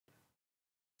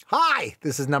Hi,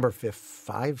 this is number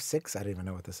 5, 6. I don't even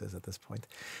know what this is at this point.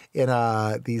 In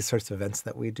these sorts of events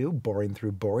that we do, boring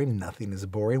through boring, nothing is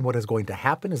boring. What is going to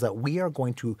happen is that we are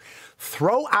going to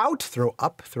throw out, throw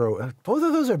up, both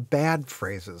of those are bad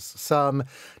phrases. Some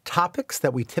topics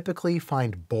that we typically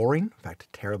find boring, in fact,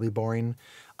 terribly boring,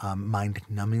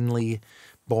 mind-numbingly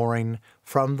boring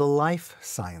from the life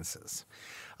sciences.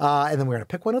 And then we're going to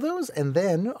pick one of those, and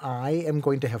then I am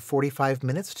going to have 45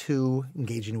 minutes to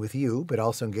engaging with you, but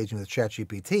also engaging with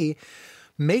ChatGPT,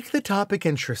 make the topic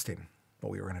interesting. What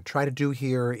we are going to try to do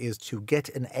here is to get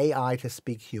an AI to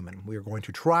speak human. We are going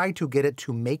to try to get it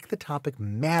to make the topic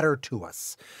matter to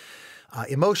us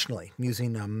emotionally,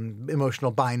 using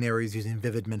emotional binaries, using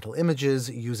vivid mental images,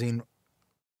 using...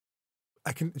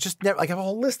 I have a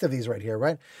whole list of these right here,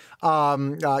 right?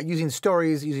 Using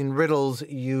stories, using riddles,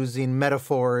 using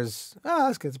metaphors.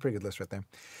 That's a pretty good list right there.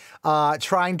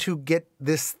 Trying to get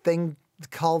this thing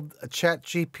called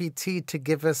ChatGPT to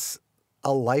give us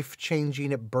a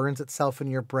life-changing, it burns itself in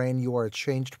your brain, you are a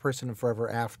changed person forever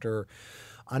after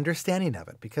understanding of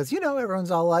it. Because,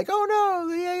 everyone's all like, oh no,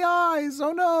 the AIs,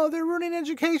 oh no, they're ruining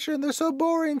education, they're so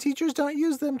boring, teachers don't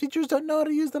use them, teachers don't know how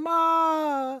to use them,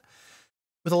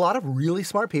 With a lot of really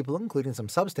smart people, including some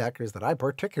Substackers that I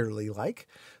particularly like,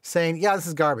 saying, yeah, this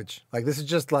is garbage. Like, this is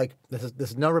just like, this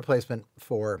is no replacement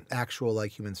for actual,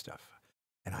 human stuff.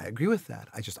 And I agree with that.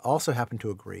 I just also happen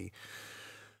to agree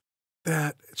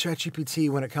that ChatGPT,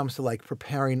 when it comes to,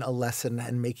 preparing a lesson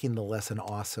and making the lesson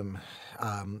awesome,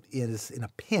 is, in a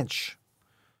pinch,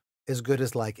 as good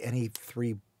as, any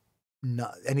three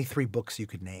books you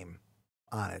could name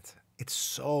on it. It's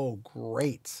so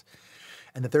great.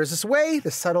 And that there's this way,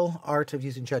 the subtle art of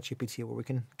using ChatGPT where we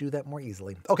can do that more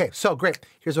easily. Okay, so great.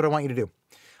 Here's what I want you to do.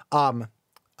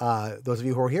 Those of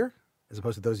you who are here, as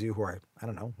opposed to those of you who are, I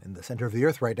don't know, in the center of the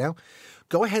earth right now,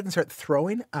 go ahead and start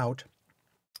throwing out,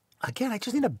 again, I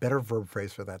just need a better verb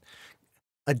phrase for that,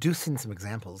 adducing some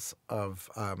examples of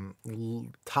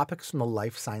topics from the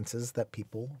life sciences that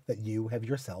you have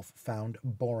yourself found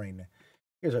boring.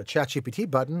 Here's a ChatGPT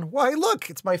button. Why,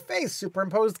 look, it's my face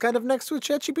superimposed kind of next to a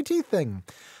ChatGPT thing.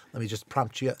 Let me just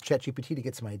prompt ChatGPT to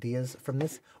get some ideas from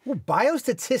this. Ooh,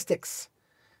 biostatistics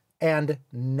and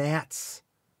gnats.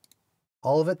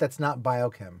 All of it that's not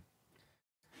biochem.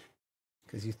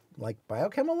 Because you like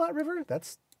biochem a lot, River?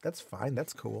 That's fine.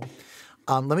 That's cool.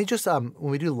 Let me just, when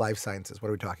we do life sciences, what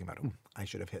are we talking about? Ooh, I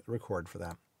should have hit record for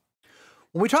that.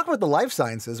 When we talk about the life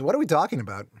sciences, what are we talking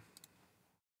about?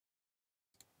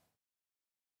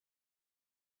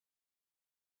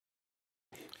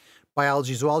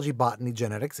 Biology, zoology, botany,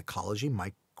 genetics, ecology,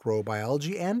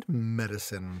 microbiology, and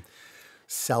medicine.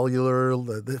 Cellular,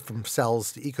 from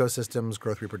cells to ecosystems,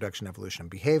 growth, reproduction, evolution, and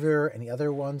behavior. Any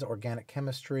other ones? Organic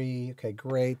chemistry. Okay,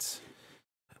 great.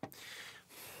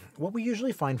 What we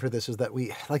usually find for this is that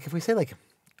if we say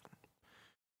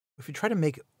if you try to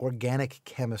make organic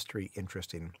chemistry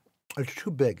interesting, it's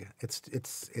too big.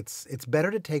 It's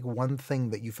better to take one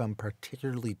thing that you found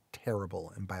particularly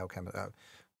terrible in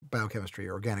biochemistry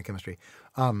or organic chemistry,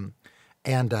 and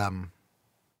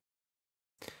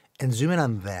zoom in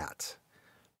on that.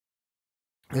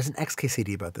 There's an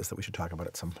XKCD about this that we should talk about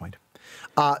at some point.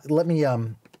 Let me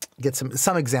get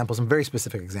some examples, some very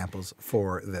specific examples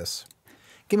for this.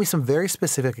 Give me some very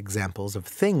specific examples of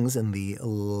things in the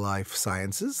life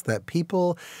sciences that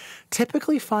people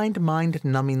typically find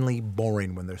mind-numbingly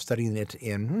boring when they're studying it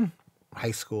in high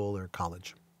school or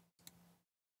college.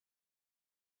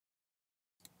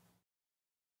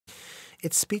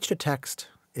 Its speech to text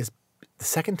is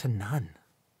second to none.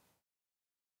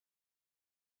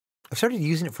 I've started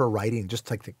using it for writing just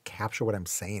to capture what I'm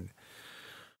saying.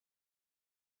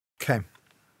 Okay.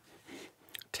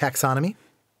 Taxonomy.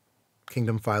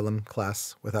 Kingdom, phylum,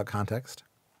 class without context.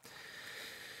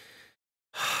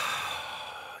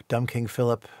 Dumb King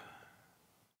Philip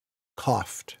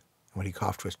coughed. What he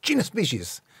coughed was genus,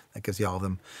 species. That gives you all of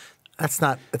them. That's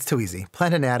too easy.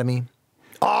 Plant anatomy.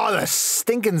 Oh, the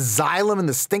stinking xylem and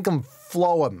the stinking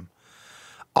phloem.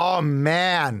 Oh,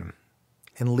 man.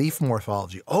 And leaf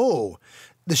morphology. Oh,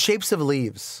 the shapes of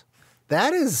leaves.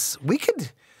 That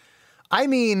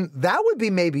would be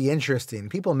maybe interesting.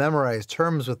 People memorize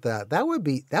terms with that. That would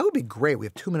be great. We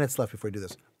have 2 minutes left before we do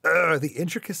this. The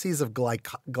intricacies of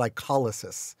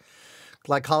glycolysis.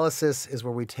 Glycolysis is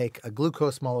where we take a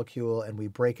glucose molecule and we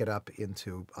break it up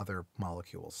into other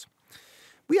molecules.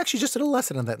 We actually just did a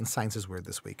lesson on that in Science is Weird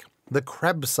this week. The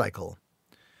Krebs cycle.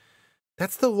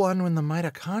 That's the one when the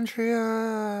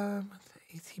mitochondria,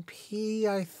 ATP,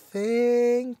 I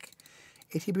think.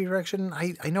 ATP direction.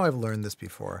 I know I've learned this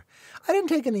before. I didn't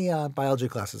take any biology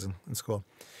classes in school.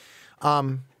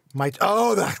 The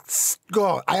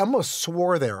God, I almost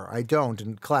swore there. I don't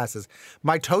in classes.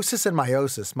 Mitosis and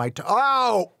meiosis.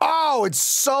 Oh, it's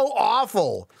so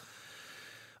awful.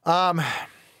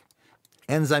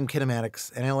 Enzyme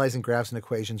kinematics, analyzing graphs and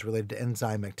equations related to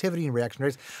enzyme activity and reaction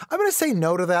rates. I'm going to say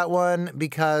no to that one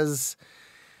because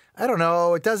I don't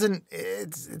know. It doesn't.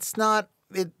 It's not.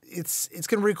 It's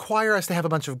going to require us to have a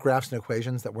bunch of graphs and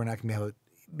equations that we're not going to be able to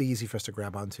be easy for us to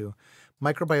grab onto.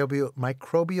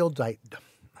 Microbial diet.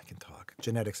 I can talk.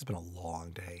 Genetics. It's been a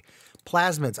long day.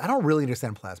 Plasmids. I don't really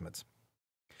understand plasmids.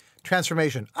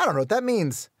 Transformation. I don't know what that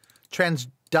means.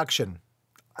 Transduction.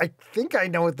 I think I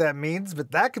know what that means,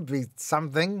 but that could be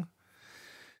something.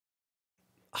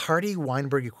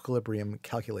 Hardy-Weinberg equilibrium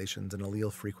calculations and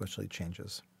allele frequency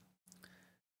changes.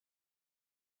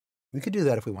 We could do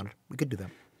that if we wanted. We could do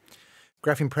that.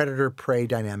 Graphing predator-prey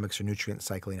dynamics or nutrient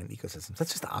cycling in ecosystems.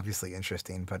 That's just obviously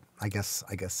interesting, but I guess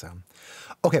so.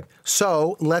 Okay,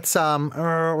 so let's, what I'm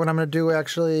going to do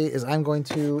actually is I'm going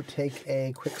to take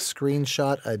a quick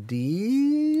screenshot of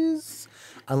these,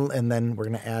 and then we're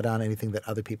going to add on anything that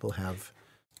other people have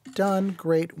done.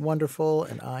 Great, wonderful,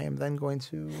 and I am then going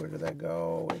to, where did that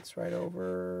go? It's right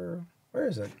over, where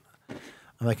is it?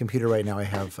 On my computer right now I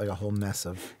have like a whole mess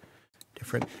of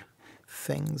different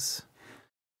things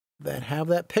that have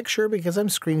that picture because I'm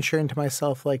screen sharing to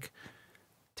myself like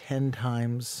 10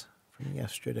 times from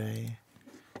yesterday.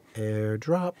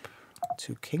 Airdrop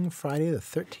to King Friday the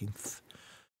 13th.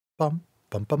 Bum,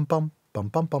 bum, bum, bum, bum,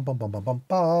 bum, bum, bum, bum, bum, bum,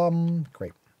 bum.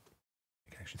 Great.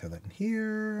 I can actually throw that in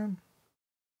here.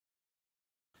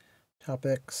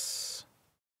 Topics.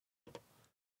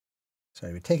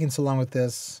 Sorry, we're taking so long with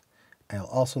this. I'll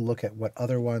also look at what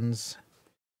other ones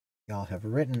y'all have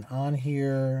written on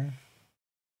here.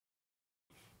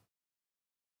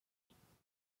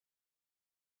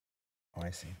 Oh,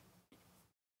 I see.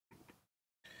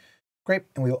 Great.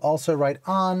 And we will also write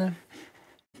on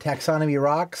taxonomy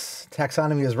rocks.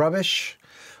 Taxonomy is rubbish.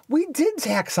 We did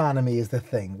taxonomy is the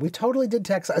thing. We totally did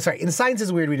taxonomy. Sorry, in Science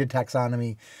is Weird, we did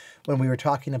taxonomy when we were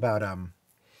talking about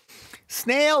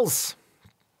snails.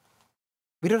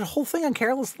 We did a whole thing on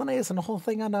Carolus Linnaeus and a whole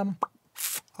thing on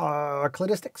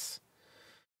cladistics.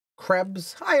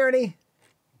 Krebs. Hi, Ernie.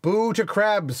 Boo to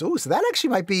Krebs. Ooh, so that actually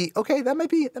might be, okay, that might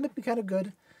be kind of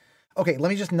good. Okay, let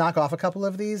me just knock off a couple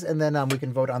of these, and then we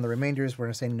can vote on the remainders. We're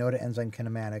going to say no to enzyme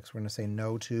kinematics. We're going to say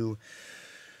no to...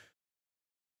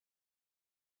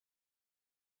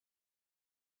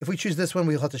 If we choose this one,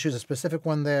 we'll have to choose a specific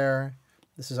one there.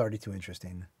 This is already too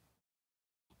interesting.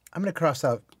 I'm going to cross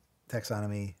out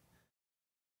taxonomy.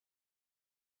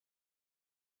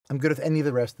 I'm good with any of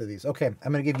the rest of these. Okay,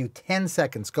 I'm going to give you 10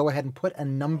 seconds. Go ahead and put a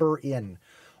number in.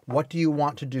 What do you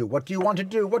want to do? What do you want to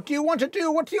do? What do you want to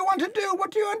do? What do you want to do? What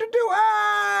do you want to do?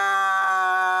 Ah!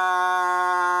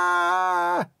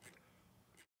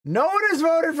 No one has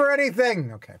voted for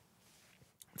anything. Okay.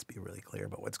 Let's be really clear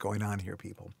about what's going on here,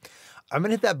 people. I'm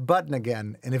going to hit that button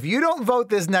again. And if you don't vote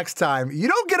this next time, you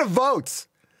don't get a vote.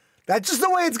 That's just the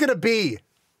way it's going to be.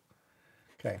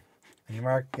 Okay. And your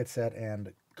mark, get set,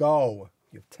 and go.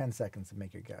 You have 10 seconds to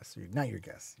make your guess. Not your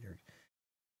guess, your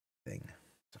thing.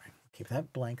 Sorry. Keep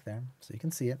that blank there so you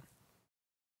can see it.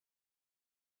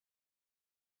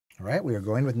 All right, we are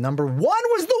going with number 1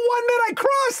 was the one that I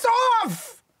crossed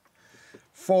off.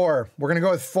 4. We're going to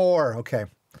go with 4. Okay.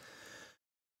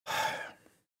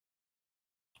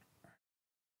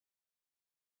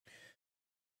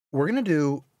 We're going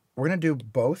to do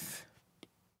both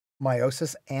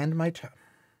meiosis and mitosis.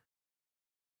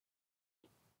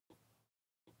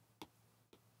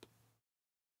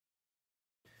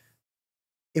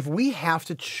 If we have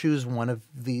to choose one of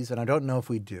these, and I don't know if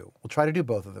we do, we'll try to do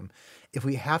both of them. If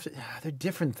we have to, they're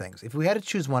different things. If we had to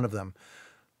choose one of them,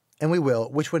 and we will,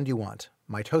 which one do you want?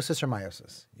 Mitosis or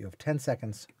meiosis? You have 10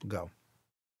 seconds, go.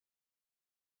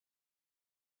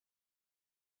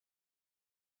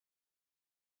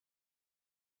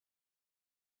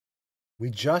 We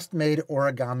just made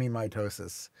origami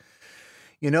mitosis.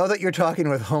 You know that you're talking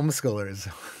with homeschoolers.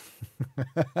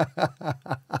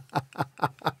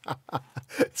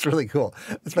 It's really cool.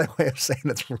 That's my way of saying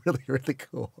it's really, really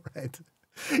cool, right?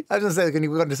 I was going to say, when you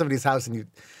go into somebody's house and you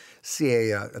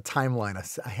see a timeline,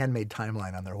 a handmade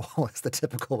timeline on their wall, it's the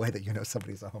typical way that you know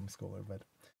somebody's a homeschooler. But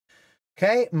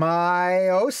okay,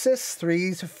 meiosis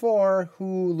 3 to 4.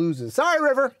 Who loses? Sorry,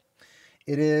 River.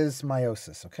 It is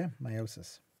meiosis. Okay,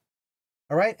 meiosis.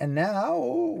 All right, and now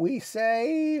we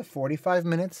say 45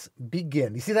 minutes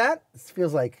begin. You see that? It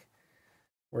feels like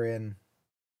we're in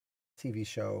TV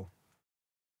show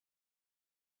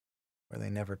where they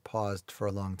never paused for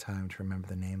a long time to remember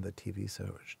the name of the TV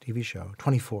show.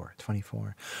 24,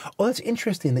 24. Oh, that's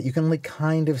interesting that you can like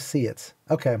kind of see it.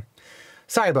 Okay.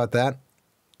 Sorry about that.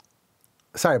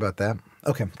 Sorry about that.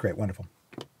 Okay, great, wonderful.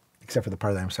 Except for the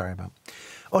part that I'm sorry about.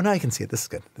 Oh, now you can see it. This is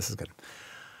good. This is good.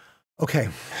 Okay,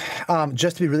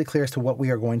 just to be really clear as to what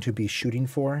we are going to be shooting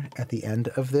for at the end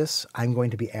of this, I'm going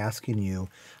to be asking you,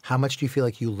 how much do you feel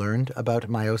like you learned about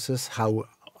meiosis? How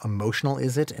emotional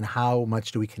is it? And how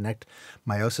much do we connect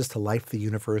meiosis to life, the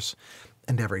universe,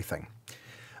 and everything?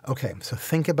 Okay, so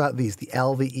think about these, the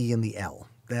L, the E, and the L.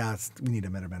 We need a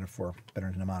better metaphor,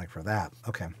 better mnemonic for that.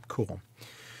 Okay, cool.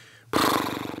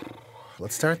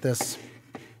 Let's start this.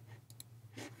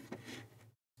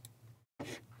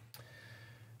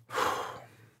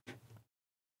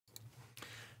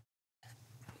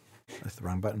 That's the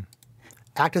wrong button.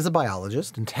 Act as a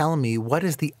biologist and tell me what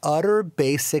is the utter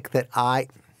basic that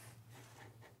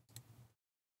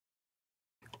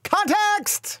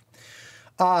Context!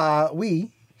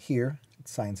 We here,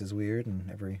 Science is Weird and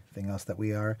everything else that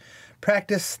we are,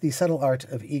 practice the subtle art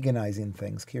of Eganizing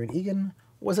things. Kieran Egan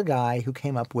was a guy who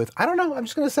came up with, I don't know, I'm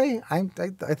just going to say, I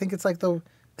think it's like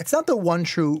it's not the one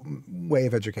true way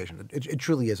of education. It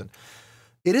truly isn't.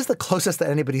 It is the closest that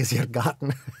anybody has yet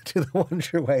gotten to the one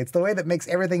true way. It's the way that makes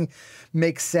everything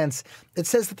make sense. It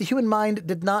says that the human mind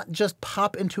did not just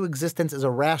pop into existence as a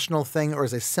rational thing or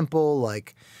as a simple,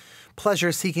 like,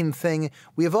 pleasure-seeking thing.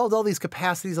 We evolved all these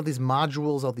capacities, all these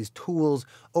modules, all these tools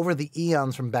over the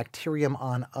eons from bacterium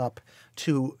on up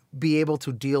to be able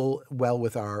to deal well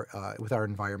with our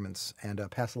environments and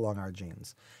pass along our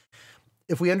genes.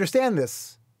 If we understand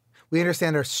this, we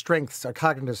understand our strengths, our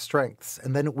cognitive strengths,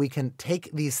 and then we can take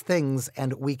these things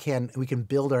and we can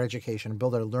build our education,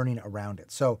 build our learning around it.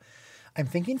 So I'm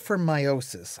thinking for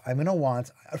meiosis, I'm going to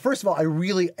want, first of all, I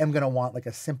really am going to want like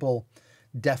a simple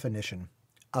definition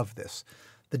of this.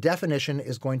 The definition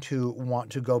is going to want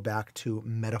to go back to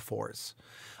metaphors,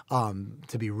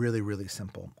 to be really, really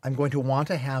simple. I'm going to want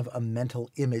to have a mental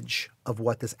image of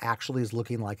what this actually is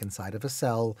looking like inside of a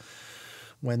cell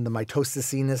when the mitosis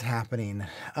scene is happening.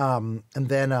 And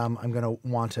then I'm going to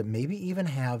want to maybe even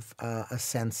have a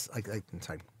sense, I'm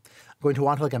going to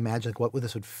want to like imagine like what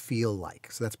this would feel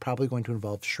like. So that's probably going to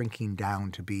involve shrinking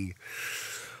down to be,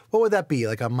 what would that be?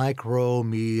 Like a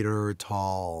micrometer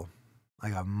tall.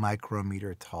 Like a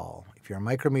micrometer tall. If you're a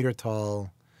micrometer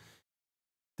tall,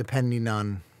 depending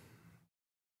on,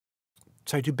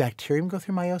 sorry, do bacterium go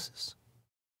through meiosis?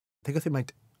 They go through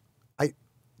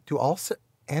do all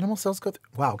animal cells go through?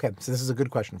 Wow, okay, so this is a good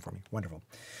question for me. Wonderful.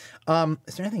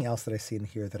 Is there anything else that I see in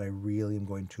here that I really am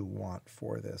going to want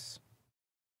for this?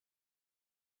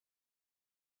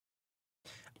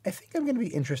 I think I'm going to be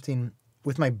interesting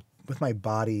with my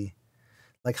body,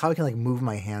 like how I can like move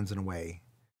my hands in a way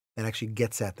that actually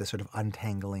gets at this sort of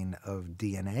untangling of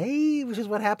DNA, which is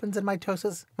what happens in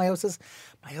meiosis.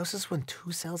 Meiosis when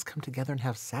two cells come together and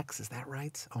have sex, is that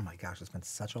right? Oh my gosh, it's been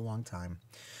such a long time.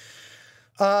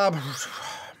 I'm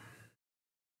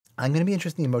going to be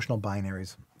interested in the emotional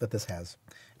binaries that this has.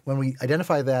 When we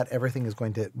identify that, everything is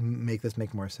going to make this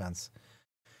make more sense.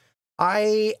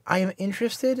 I am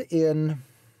interested in...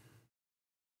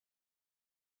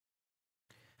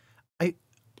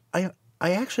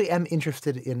 I actually am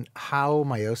interested in how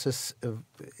meiosis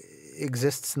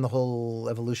exists in the whole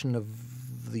evolution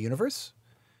of the universe.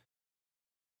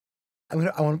 I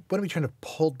want to be trying to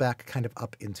pull back kind of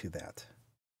up into that.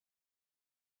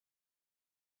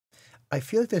 I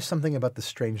feel like there's something about the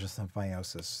strangeness of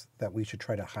meiosis that we should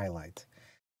try to highlight.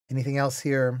 Anything else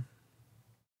here?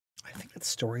 I think that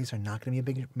stories are not going to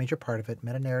be a major part of it.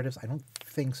 Meta-narratives, I don't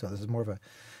think so. This is more of a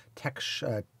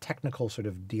technical sort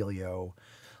of dealio.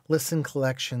 Listen,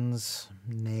 collections,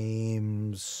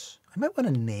 names. I might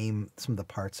want to name some of the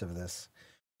parts of this.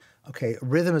 Okay,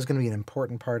 rhythm is going to be an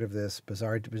important part of this.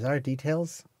 Bizarre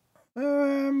details?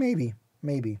 Maybe.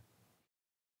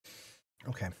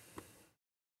 Okay.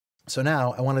 So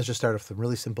now I want to just start with some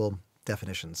really simple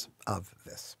definitions of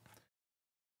this.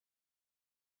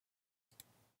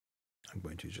 I'm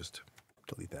going to just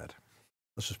delete that.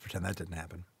 Let's just pretend that didn't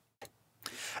happen.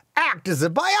 Act as a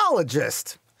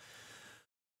biologist.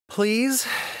 Please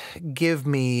give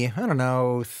me, I don't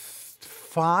know,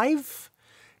 5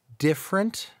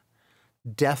 different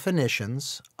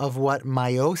definitions of what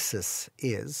meiosis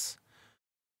is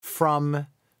from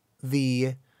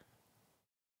the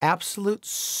absolute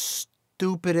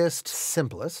stupidest,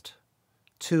 simplest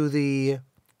to the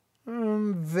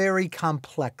very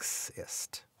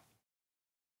complexest.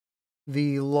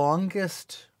 The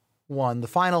longest one, the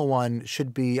final one,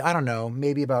 should be, I don't know,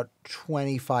 maybe about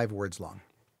 25 words long.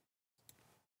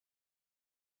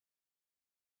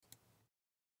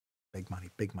 Big money,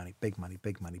 big money, big money,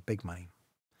 big money, big money.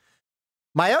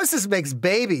 Meiosis makes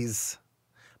babies.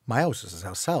 Meiosis is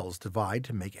how cells divide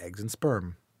to make eggs and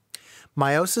sperm.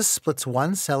 Meiosis splits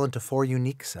one cell into 4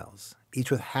 unique cells,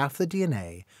 each with half the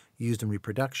DNA used in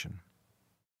reproduction.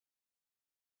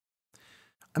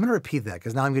 I'm going to repeat that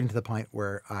because now I'm getting to the point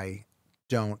where I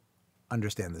don't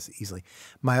understand this easily.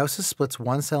 Meiosis splits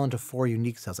one cell into 4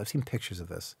 unique cells. I've seen pictures of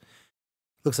this.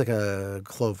 Looks like a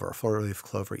clover, a 4-leaf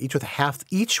clover, each with half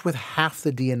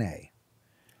the DNA.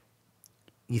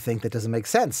 You think that doesn't make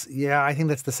sense? Yeah, I think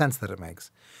that's the sense that it makes.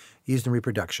 Used in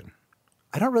reproduction.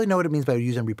 I don't really know what it means by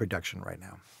used in reproduction right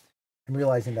now. I'm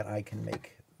realizing that I can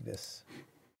make this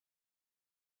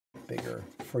bigger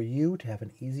for you to have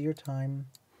an easier time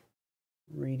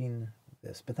reading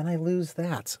this. But then I lose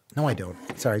that. No, I don't.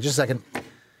 Sorry, just a second.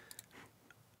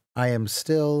 I am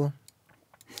still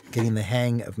getting the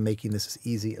hang of making this as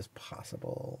easy as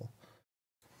possible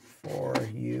for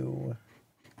you.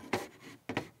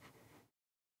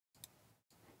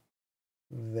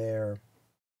 There.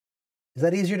 Is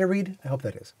that easier to read? I hope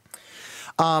that is.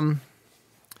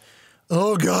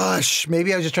 Oh gosh,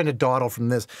 maybe I was just trying to dawdle from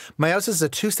this. Meiosis is a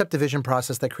 2-step division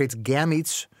process that creates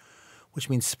gametes, which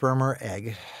means sperm or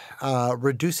egg,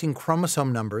 reducing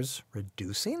chromosome numbers,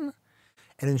 and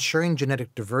ensuring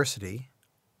genetic diversity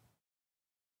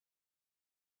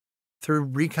through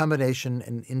recombination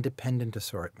and independent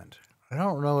assortment. I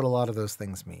don't know what a lot of those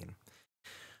things mean.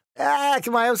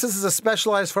 Meiosis is a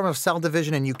specialized form of cell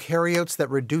division in eukaryotes that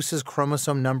reduces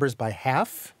chromosome numbers by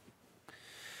half.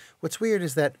 What's weird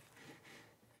is that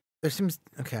there seems,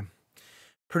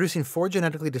 producing 4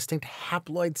 genetically distinct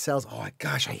haploid cells. Oh my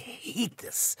gosh, I hate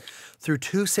this. Through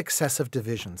 2 successive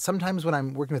divisions. Sometimes when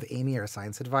I'm working with Amy, our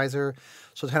science advisor,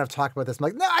 she'll kind of talk about this. I'm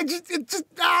like, no,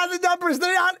 the numbers,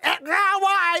 they're not,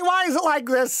 why? Why is it like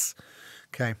this?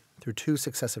 Okay, through 2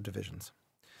 successive divisions.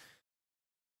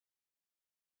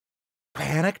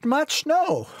 Panicked much?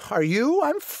 No. Are you?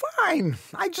 I'm fine.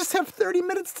 I just have 30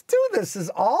 minutes to do this is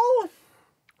all.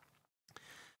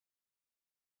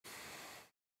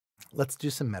 Let's do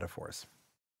some metaphors.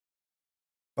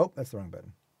 Oh, that's the wrong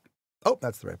button. Oh,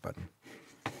 that's the right button.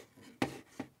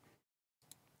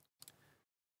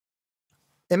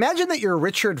 Imagine that you're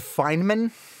Richard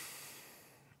Feynman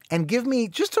and give me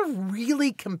just a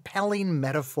really compelling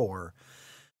metaphor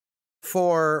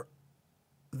for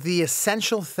the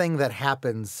essential thing that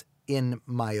happens in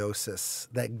meiosis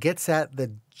that gets at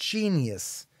the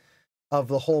genius of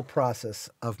the whole process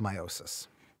of meiosis.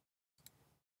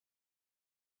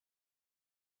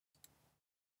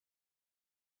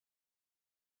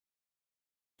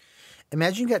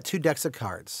 Imagine you got 2 decks of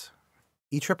cards,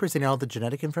 each representing all the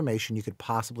genetic information you could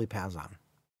possibly pass on.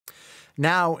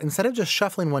 Now, instead of just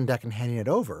shuffling one deck and handing it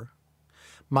over,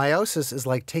 meiosis is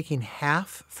like taking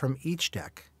half from each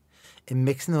deck and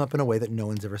mixing them up in a way that no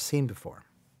one's ever seen before.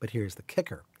 But here's the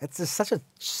kicker. It's just such a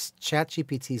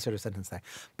ChatGPT sort of sentence there.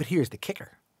 But here's the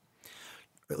kicker.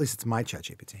 Or at least it's my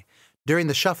ChatGPT. During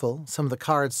the shuffle, some of the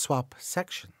cards swap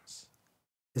sections,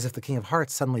 as if the King of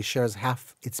Hearts suddenly shares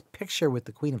half its picture with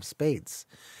the Queen of Spades.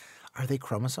 Are they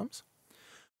chromosomes?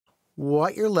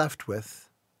 What you're left with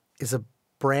is a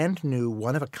brand new,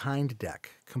 one-of-a-kind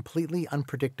deck, completely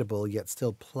unpredictable yet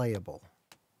still playable.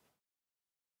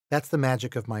 That's the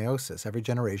magic of meiosis. Every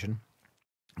generation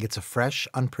gets a fresh,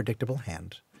 unpredictable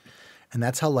hand. And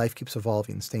that's how life keeps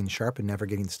evolving, staying sharp and never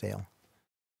getting stale.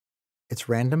 It's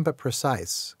random but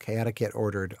precise, chaotic yet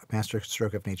ordered, a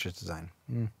masterstroke of nature's design.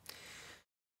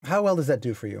 How well does that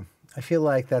do for you? I feel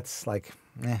like that's like,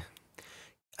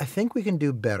 I think we can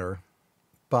do better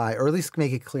by, or at least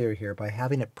make it clear here, by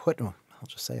having it put, I'll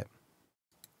just say it.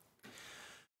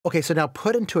 Okay, so now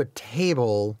put into a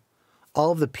table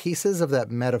all of the pieces of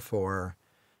that metaphor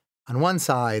on one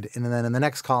side, and then in the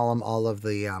next column, all of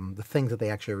the things that they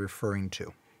actually are referring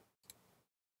to.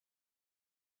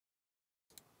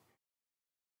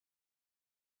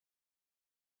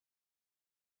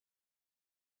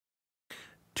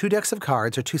 Two decks of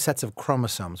cards are 2 sets of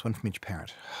chromosomes, one from each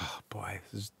parent. Oh boy,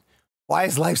 why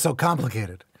is life so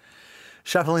complicated?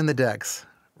 Shuffling the decks.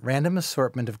 Random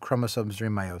assortment of chromosomes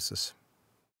during meiosis.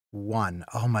 1.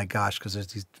 Oh my gosh, because there's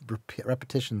these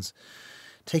repetitions.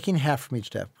 Taking half from each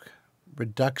deck.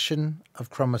 Reduction of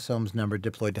chromosomes number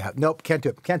diploid to half. Nope, can't do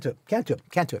it, can't do it, can't do it,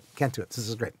 can't do it, can't do it. This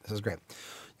is great, this is great.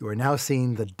 You are now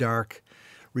seeing the dark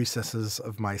recesses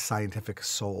of my scientific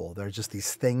soul. They're just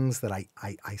these things that I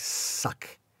suck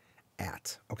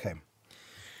at. Okay.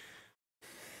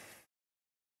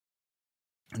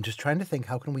 I'm just trying to think,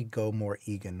 how can we go more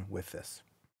Egan with this?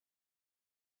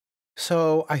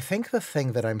 So I think the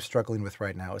thing that I'm struggling with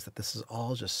right now is that this is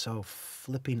all just so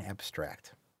flipping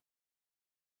abstract.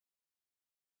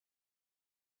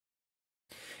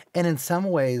 And in some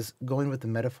ways, going with the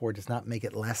metaphor does not make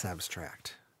it less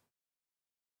abstract.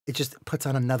 It just puts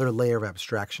on another layer of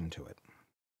abstraction to it.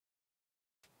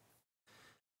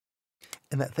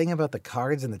 And that thing about the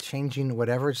cards and the changing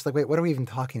whatever, it's like, wait, what are we even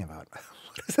talking about?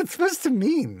 What is that supposed to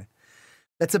mean?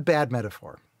 That's a bad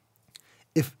metaphor.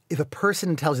 If a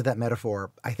person tells you that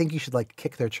metaphor, I think you should like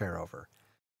kick their chair over.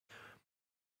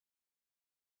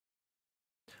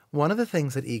 One of the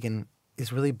things that Egan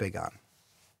is really big on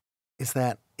is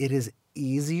that it is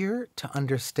easier to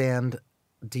understand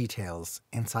details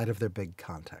inside of their big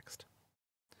context.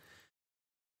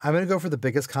 I'm going to go for the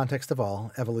biggest context of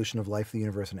all, evolution of life, the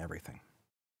universe, and everything.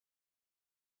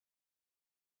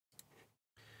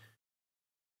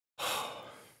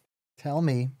 Tell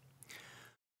me,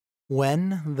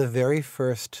 when the very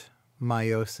first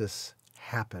meiosis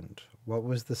happened, what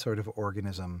was the sort of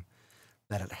organism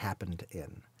that it happened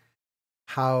in?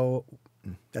 How...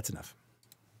 That's enough.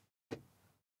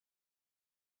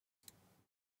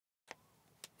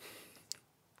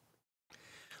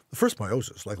 The first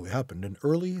meiosis likely happened in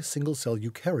early single-cell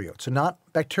eukaryotes. So not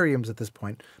bacteriums at this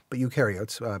point, but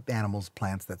eukaryotes, animals,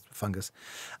 plants, that's fungus,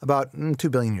 about 2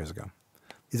 billion years ago.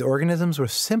 These organisms were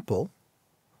simple,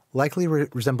 likely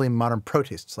resembling modern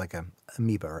protists like an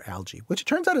amoeba or algae, which it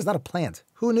turns out is not a plant.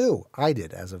 Who knew? I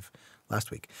did as of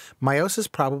last week.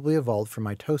 Meiosis probably evolved from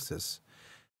mitosis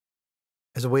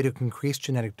as a way to increase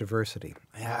genetic diversity.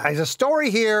 There's a story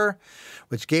here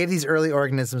which gave these early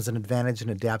organisms an advantage in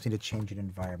adapting to changing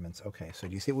environments. Okay, so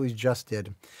do you see what we just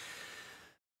did?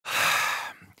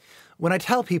 When I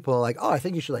tell people like, oh, I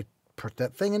think you should like put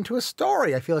that thing into a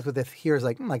story, I feel like what they hear is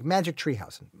like Magic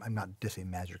Treehouse. I'm not dissing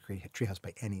Magic Treehouse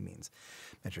by any means.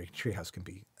 Magic Treehouse can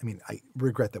be, I mean, I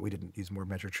regret that we didn't use more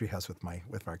Magic Treehouse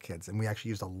with our kids, and we actually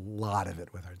used a lot of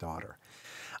it with our daughter.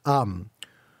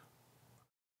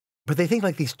 But they think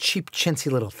like these cheap,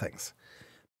 chintzy little things.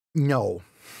 No.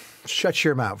 Shut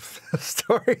your mouth.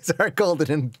 Stories are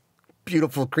golden and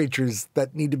beautiful creatures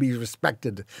that need to be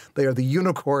respected. They are the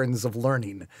unicorns of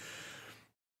learning.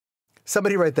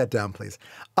 Somebody write that down, please.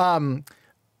 I'm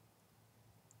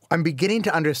beginning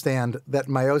to understand that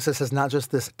meiosis is not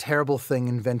just this terrible thing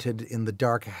invented in the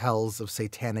dark hells of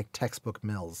satanic textbook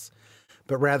mills,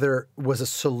 but rather was a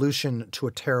solution to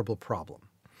a terrible problem.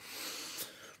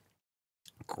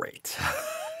 Great.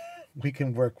 We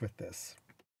can work with this.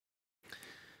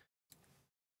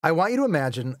 I want you to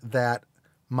imagine that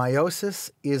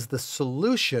meiosis is the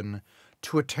solution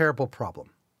to a terrible problem.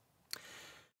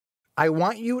 I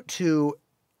want you to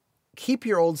keep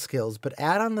your old skills, but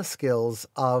add on the skills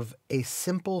of a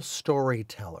simple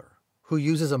storyteller who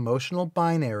uses emotional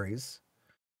binaries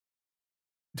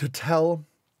to tell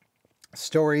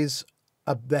stories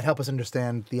that help us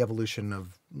understand the evolution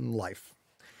of life.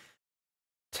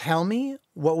 Tell me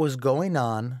what was going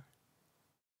on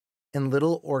in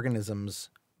little organisms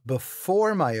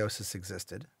before meiosis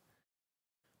existed.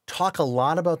 Talk a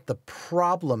lot about the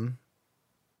problem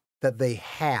that they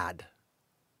had.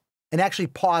 And actually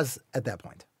pause at that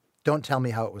point. Don't tell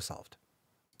me how it was solved.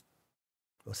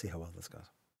 We'll see how well this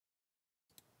goes.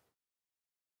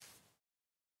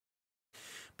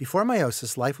 Before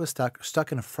meiosis, life was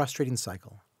stuck in a frustrating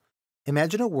cycle.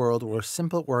 Imagine a world where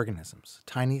simple organisms,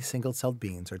 tiny single-celled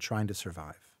beings, are trying to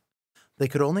survive. They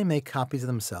could only make copies of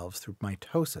themselves through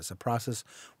mitosis, a process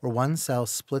where one cell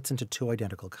splits into two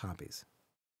identical copies.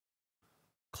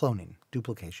 Cloning,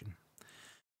 duplication.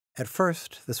 At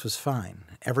first, this was fine.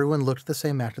 Everyone looked the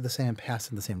same, acted the same, and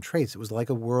passed in the same traits. It was like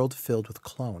a world filled with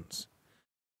clones.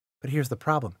 But here's the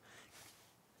problem.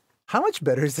 How much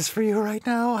better is this for you right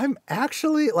now? I'm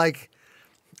actually like...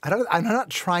 I'm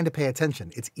not trying to pay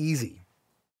attention. It's easy.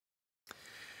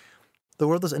 The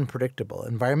world is unpredictable.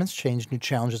 Environments changed, new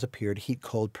challenges appeared, heat,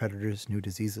 cold, predators, new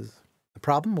diseases. The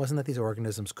problem wasn't that these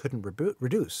organisms couldn't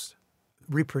reproduce.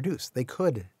 They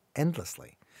could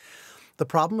endlessly. The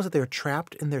problem was that they were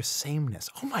trapped in their sameness.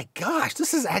 Oh my gosh,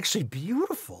 this is actually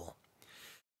beautiful.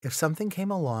 If something came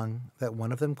along that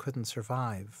one of them couldn't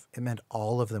survive, it meant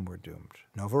all of them were doomed.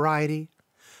 No variety.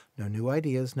 No new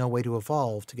ideas, no way to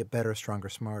evolve to get better, stronger,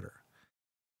 smarter.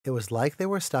 It was like they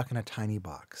were stuck in a tiny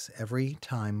box. Every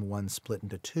time one split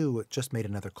into two, it just made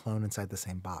another clone inside the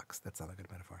same box. That's not a good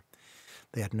metaphor.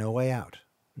 They had no way out,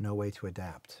 no way to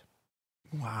adapt.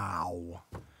 Wow.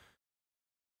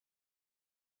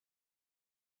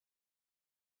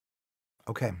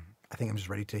 Okay, I think I'm just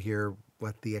ready to hear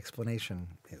what the explanation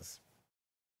is.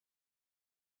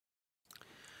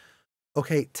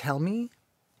 Okay, tell me,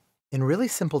 in really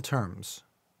simple terms,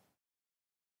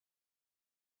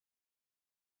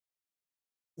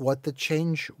 what the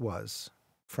change was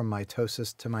from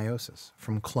mitosis to meiosis,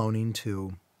 from cloning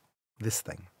to this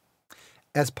thing.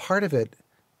 as part of it,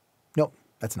 nope,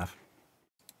 that's enough.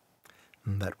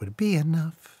 And that would be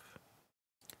enough.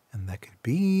 And that could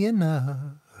be enough.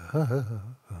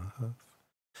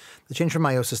 The change from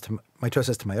mitosis to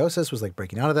meiosis was like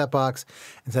breaking out of that box.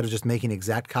 Instead of just making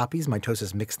exact copies,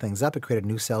 mitosis mixed things up. It created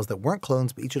new cells that weren't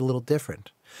clones, but each a little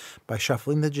different. By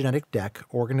shuffling the genetic deck,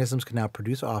 organisms can now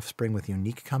produce offspring with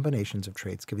unique combinations of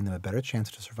traits, giving them a better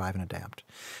chance to survive and adapt.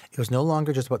 It was no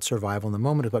longer just about survival in the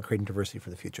moment, it was about creating diversity for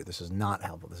the future. This is not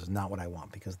helpful. This is not what I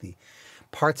want, because the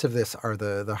parts of this are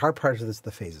the hard parts of this,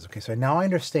 the phases. Okay, so now I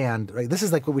understand, right? This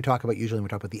is like what we talk about usually when we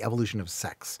talk about the evolution of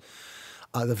sex.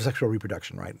 The sexual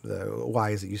reproduction, right? Why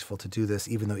is it useful to do this?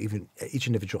 Even though each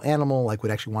individual animal would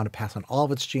actually want to pass on all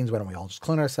of its genes, why don't we all just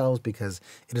clone ourselves? Because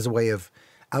it is a way of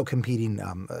outcompeting,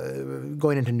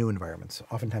 going into new environments.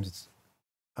 Oftentimes it's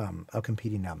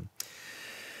outcompeting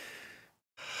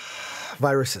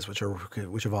viruses, which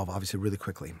evolve obviously really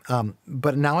quickly.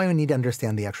 But now I need to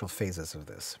understand the actual phases of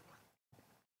this.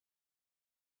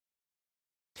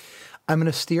 I'm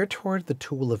going to steer toward the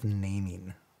tool of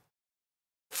naming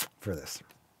for this.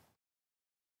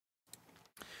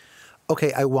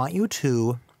 Okay, I want you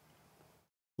to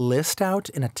list out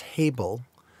in a table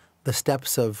the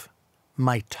steps of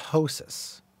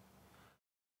mitosis.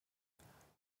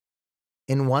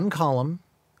 In one column,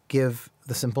 give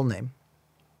the simple name.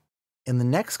 In the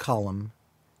next column,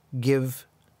 give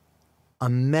a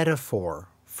metaphor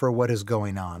for what is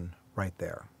going on right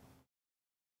there.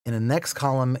 In the next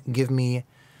column, give me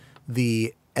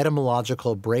the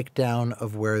etymological breakdown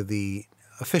of where the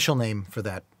official name for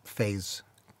that phase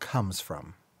comes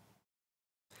from.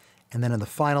 And then in the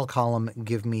final column,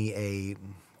 give me a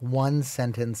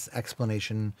one-sentence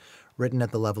explanation written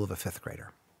at the level of a fifth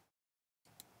grader.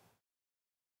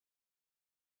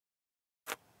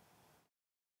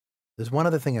 There's one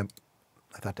other thing I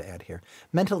thought to add here.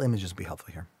 Mental images would be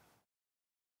helpful here.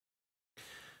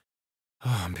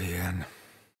 Oh, man.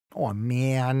 Oh,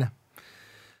 man.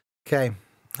 Okay.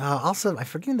 Also, I'm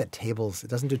forgetting that tables, it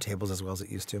doesn't do tables as well as it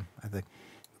used to. I have to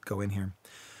go in here.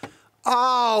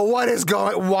 Oh,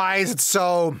 why is it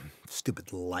so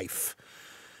stupid life?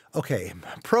 Okay,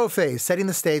 prophase, setting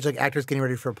the stage like actors getting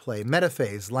ready for a play.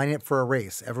 Metaphase, lining up for a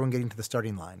race, everyone getting to the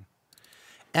starting line.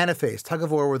 Anaphase, tug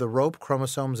of war where the rope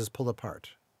chromosomes is pulled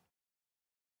apart.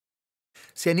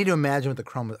 See, I need to imagine what the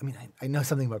chromosomes, I know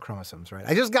something about chromosomes, right?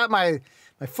 I just got my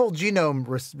full genome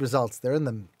results. They're in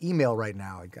the email right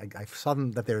now. I saw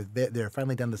them that they're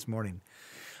finally done this morning.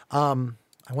 I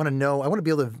want to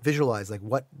be able to visualize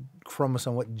what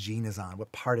chromosome, what gene is on,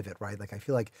 what part of it, right? I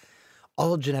feel like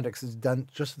all genetics is done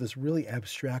just this really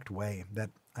abstract way that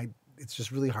it's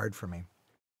just really hard for me.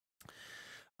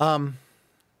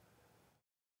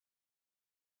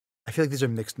 I feel like these are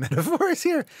mixed metaphors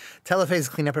here. Telophase,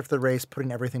 clean up after the race,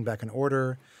 putting everything back in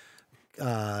order.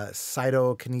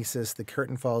 Cytokinesis, the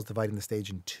curtain falls, dividing the stage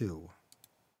in two.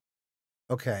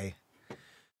 Okay.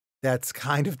 That's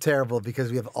kind of terrible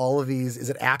because we have all of these. Is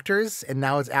it actors? And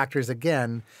now it's actors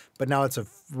again. But now it's a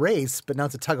race. But now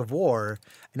it's a tug of war.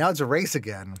 And now it's a race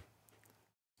again.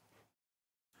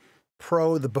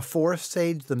 The before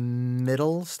stage, the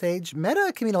middle stage.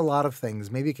 Meta can mean a lot of things.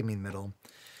 Maybe it can mean middle.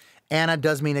 Ana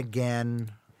does mean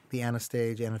again, the ana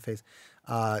stage, anaphase.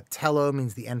 Telo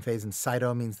means the end phase, and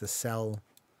cyto means the cell.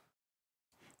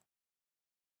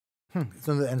 It's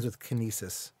one that ends with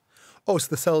kinesis. Oh, so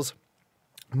the cells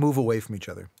move away from each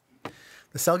other.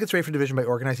 The cell gets ready for division by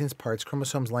organizing its parts.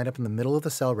 Chromosomes line up in the middle of the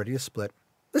cell, ready to split.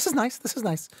 This is nice. This is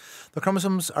nice. The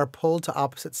chromosomes are pulled to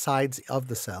opposite sides of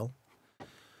the cell.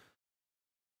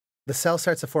 The cell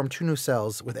starts to form two new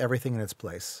cells with everything in its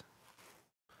place.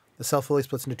 The cell fully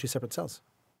splits into two separate cells.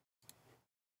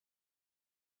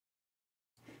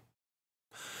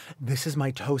 This is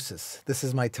mitosis. This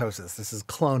is mitosis. This is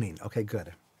cloning. Okay,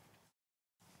 good.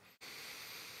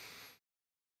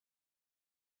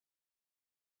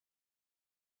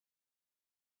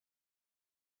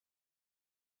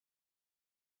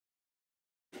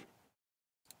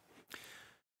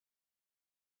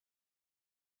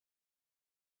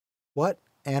 What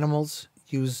animals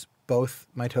use both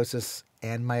mitosis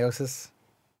and meiosis?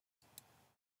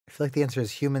 I feel like the answer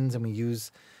is humans, and we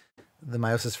use the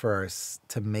meiosis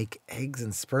to make eggs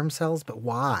and sperm cells, but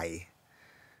why?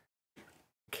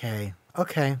 Okay. All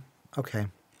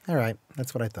right,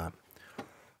 that's what I thought.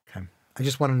 Okay, I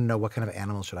just wanted to know what kind of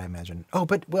animal should I imagine. Oh,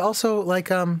 but we also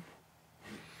I'm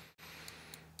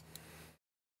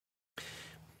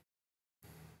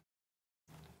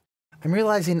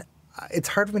realizing it's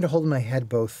hard for me to hold in my head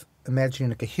both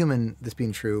imagining a human this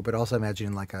being true, but also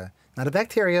imagining not a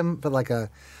bacterium, but a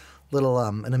little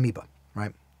an amoeba,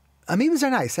 right? Amoebas are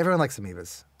nice. Everyone likes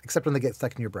amoebas. except when they get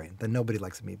stuck in your brain. Then nobody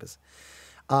likes amoebas.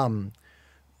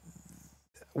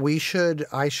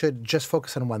 I should just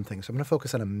focus on one thing. So I'm going to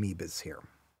focus on amoebas here.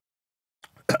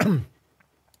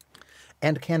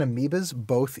 And can amoebas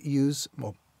both use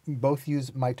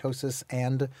mitosis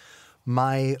and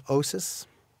meiosis?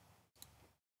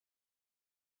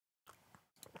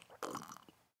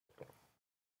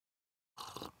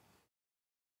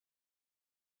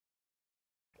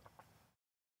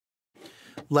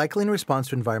 Likely in response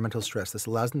to environmental stress, this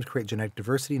allows them to create genetic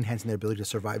diversity, enhancing their ability to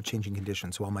survive changing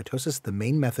conditions. So while mitosis, the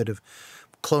main method of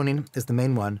cloning, is the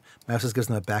main one, meiosis gives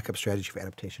them a backup strategy for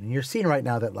adaptation. And you're seeing right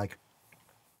now that, like,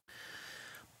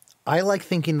 I like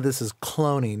thinking of this as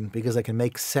cloning because I can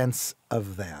make sense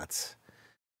of that.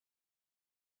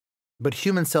 But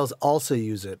human cells also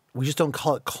use it. We just don't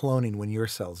call it cloning when your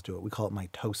cells do it. We call it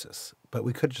mitosis. But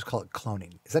we could just call it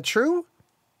cloning. Is that true?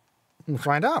 We'll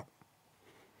find out.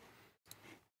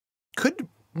 Could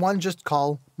one just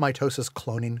call mitosis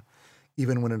cloning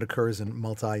even when it occurs in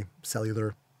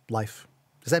multicellular life?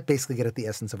 Does that basically get at the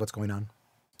essence of what's going on?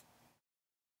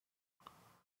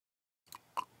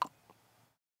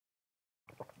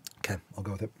 Okay, I'll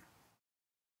go with it.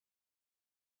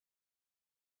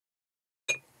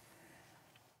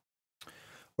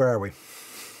 Where are we?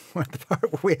 We're at the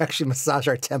part where we actually massage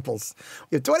our temples.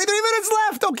 We have 23 minutes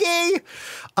left, okay?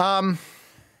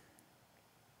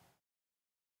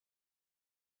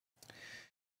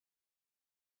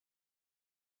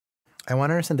 I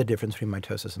want to understand the difference between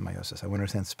mitosis and meiosis. I want to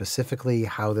understand specifically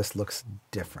how this looks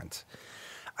different.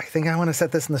 I think I want to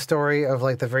set this in the story of,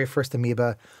 like, the very first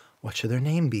amoeba. What should their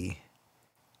name be?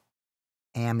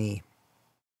 Amy.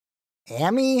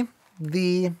 Amy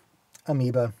the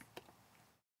amoeba.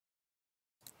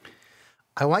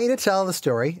 I want you to tell the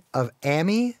story of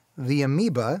Amy the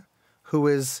amoeba, who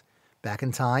is, back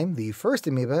in time, the first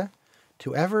amoeba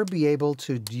to ever be able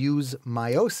to use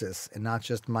meiosis and not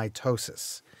just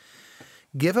mitosis.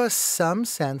 Give us some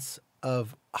sense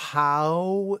of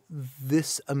how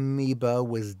this amoeba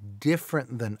was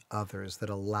different than others that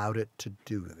allowed it to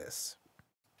do this.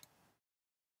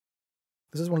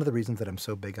 This is one of the reasons that I'm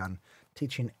so big on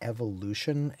teaching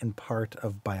evolution in part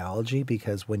of biology,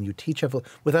 because when you teach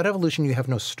without evolution, you have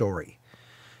no story.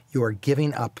 You are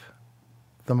giving up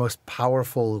the most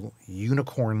powerful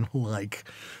unicorn-like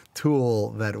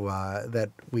tool that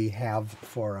we have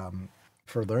for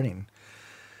learning.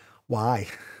 Why?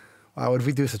 Why would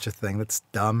we do such a thing? That's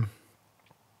dumb.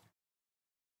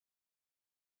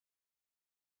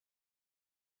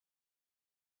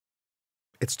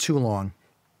 It's too long.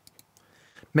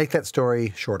 Make that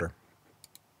story shorter.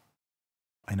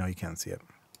 I know you can't see it.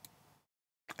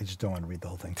 I just don't want to read the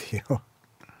whole thing to you.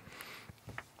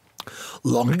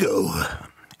 Long ago,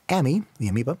 Amy, the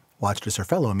amoeba, watched as her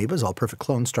fellow amoebas, all perfect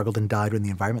clones, struggled and died when the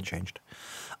environment changed.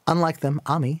 Unlike them,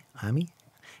 Amy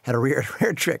had a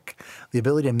rare trick, the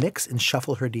ability to mix and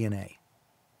shuffle her DNA.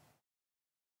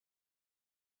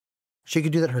 She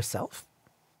could do that herself,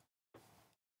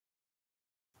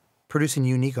 producing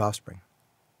unique offspring.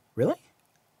 Really?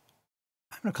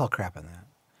 I'm going to call crap on that.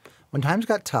 When times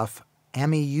got tough,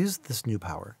 Amy used this new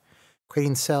power,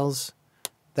 creating cells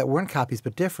that weren't copies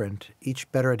but different,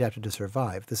 each better adapted to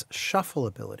survive. This shuffle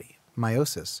ability,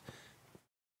 meiosis,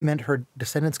 meant her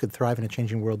descendants could thrive in a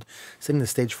changing world, setting the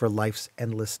stage for life's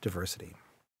endless diversity.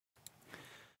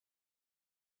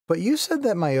 But you said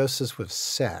that meiosis was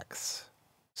sex.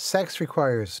 Sex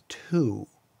requires two.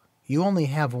 You only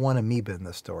have one amoeba in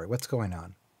this story. What's going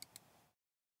on?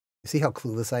 You see how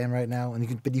clueless I am right now?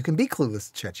 But you can be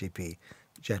clueless,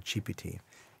 ChatGPT.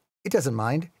 It doesn't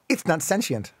mind. It's not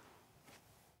sentient.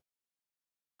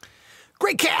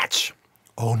 Great catch!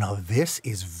 Oh, now this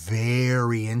is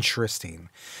very interesting.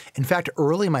 In fact,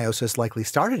 early meiosis likely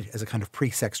started as a kind of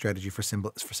pre-sex strategy for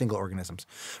single organisms.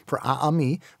 For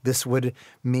Amy, this would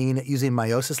mean using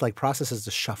meiosis-like processes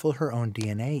to shuffle her own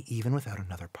DNA even without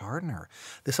another partner.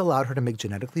 This allowed her to make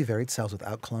genetically varied cells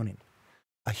without cloning,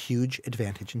 a huge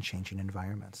advantage in changing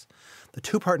environments. The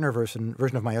two-partner version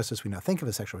of meiosis we now think of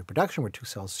as sexual reproduction, where two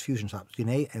cells fusion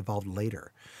DNA, evolved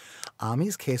later.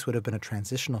 Amy's case would have been a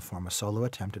transitional form, a solo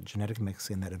attempt at genetic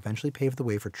mixing that eventually paved the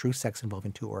way for true sex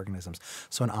involving two organisms.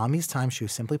 So in Amy's time, she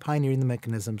was simply pioneering the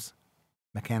mechanics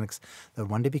that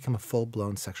would one day become a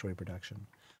full-blown sexual reproduction.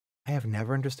 I have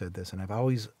never understood this, and I've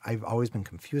always been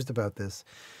confused about this.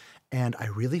 And I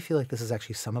really feel like this is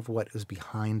actually some of what is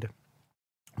behind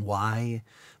why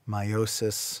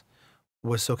meiosis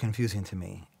was so confusing to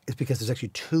me. It's because there's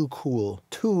actually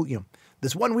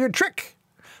this one weird trick,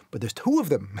 but there's two of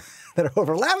them that are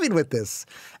overlapping with this.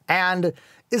 And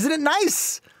isn't it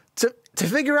nice to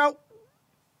figure out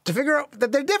that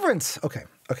they're different? Okay.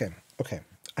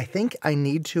 I think I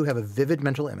need to have a vivid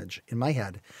mental image in my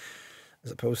head,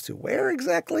 as opposed to where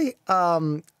exactly,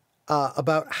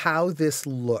 about how this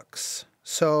looks.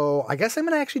 So I guess I'm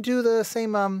going to actually do the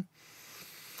same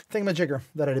thingamajigger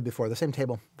that I did before, the same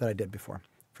table that I did before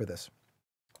for this.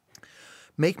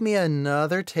 Make me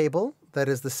another table that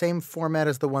is the same format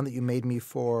as the one that you made me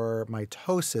for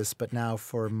mitosis, but now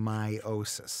for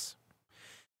meiosis.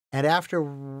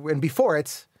 And before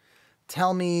it,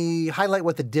 highlight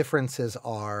what the differences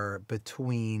are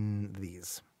between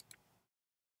these.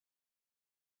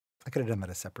 I could have done that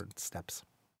as separate steps.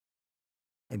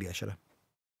 Maybe I should have.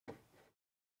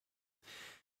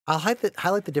 I'll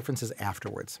highlight the differences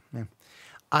afterwards. Yeah.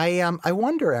 I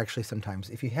wonder actually sometimes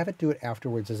if you have it do it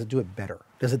afterwards, does it do it better?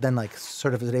 Does it then is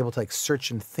it able to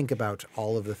search and think about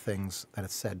all of the things that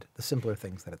it said, the simpler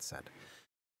things that it said?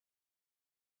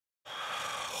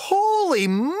 Holy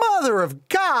Mother of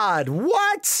God!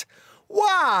 What?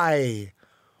 Why?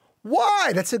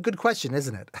 Why? That's a good question,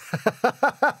 isn't it?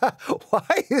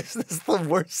 Why is this the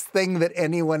worst thing that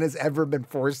anyone has ever been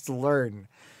forced to learn?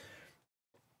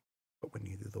 But when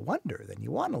you do the wonder, then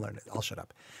you want to learn it. I'll shut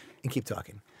up and keep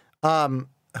talking. Oh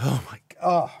my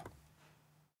God.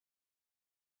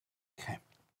 Okay.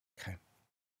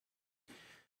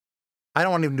 I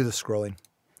don't want to even do the scrolling.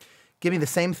 Give me the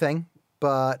same thing,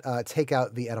 but take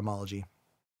out the etymology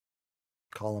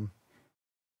column.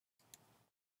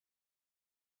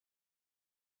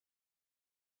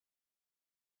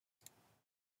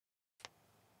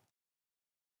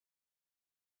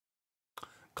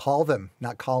 Call them,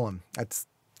 not call them.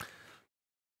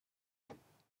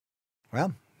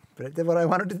 Well, but it did what I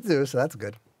wanted to do, so that's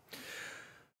good.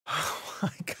 Oh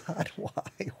my God, why?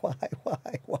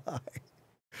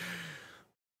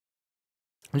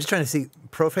 I'm just trying to see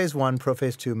prophase 1,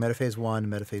 prophase 2, metaphase 1,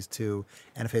 metaphase 2,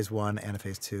 anaphase 1,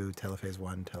 anaphase 2, telophase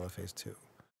 1, telophase 2.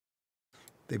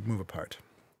 They move apart.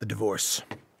 The divorce.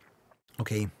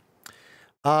 Okay.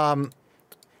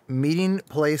 Meeting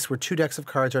place where 2 decks of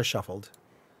cards are shuffled.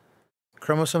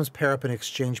 Chromosomes pair up and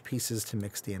exchange pieces to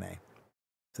mix DNA.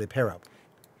 So they pair up.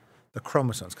 The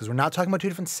chromosomes, because we're not talking about 2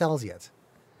 different cells yet.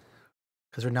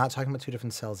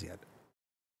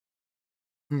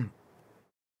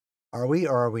 Are we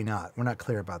or are we not? We're not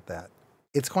clear about that.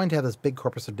 It's going to have this big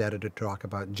corpus of data to talk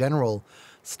about general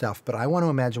stuff, but I want to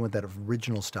imagine what that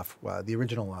original stuff, the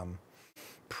original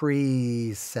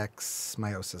pre-sex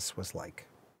meiosis was like.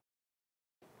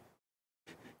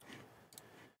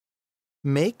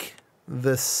 Make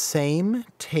the same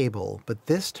table, but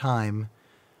this time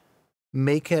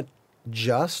make it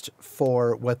just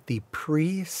for what the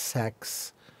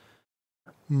pre-sex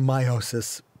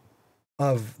meiosis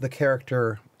of the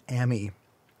character Amy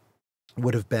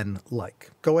would have been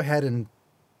like. Go ahead and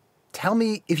tell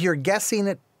me if you're guessing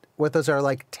it, what those are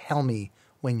like. Tell me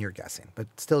when you're guessing, but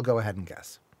still go ahead and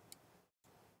guess.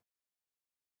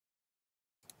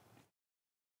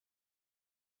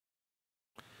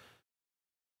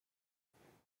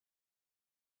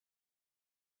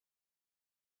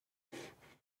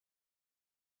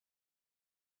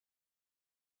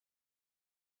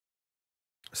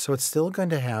 So it's still going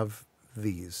to have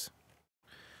these.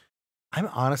 I'm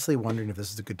honestly wondering if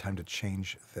this is a good time to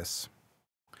change this.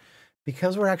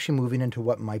 Because we're actually moving into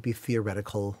what might be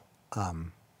theoretical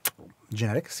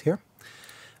genetics here.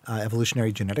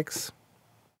 Evolutionary genetics.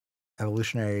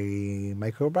 Evolutionary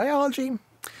microbiology.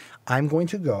 I'm going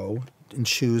to go and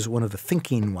choose one of the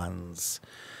thinking ones.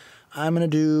 I'm going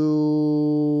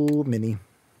to do Mini.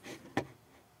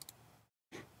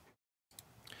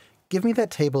 Give me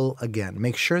that table again.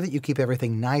 Make sure that you keep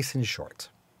everything nice and short.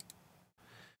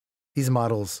 These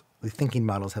models, the thinking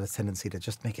models, have a tendency to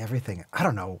just make everything, I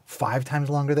don't know, 5 times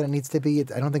longer than it needs to be.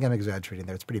 I don't think I'm exaggerating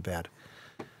there. It's pretty bad.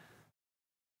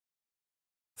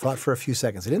 Thought for a few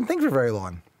seconds. I didn't think for very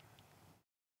long.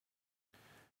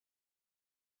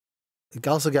 It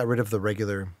also got rid of the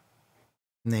regular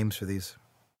names for these.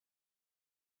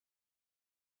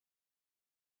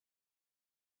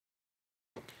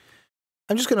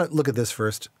 I'm just going to look at this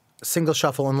first. Single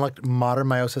shuffle, unlike modern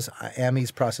meiosis,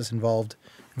 Amy's process involves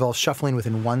shuffling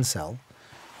within 1 cell.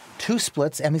 2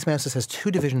 splits. Amy's meiosis has 2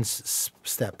 division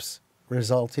steps,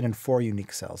 resulting in 4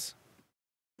 unique cells.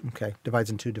 Okay, divides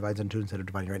in 2 instead of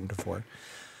dividing right into 4.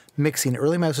 Mixing.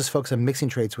 Early meiosis focus on mixing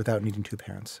traits without needing 2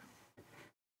 parents.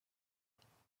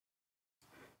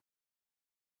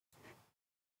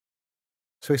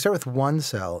 So we start with 1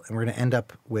 cell, and we're going to end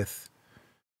up with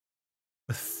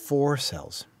 4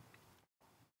 cells.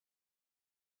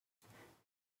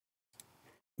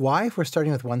 Why, if we're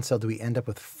starting with 1 cell, do we end up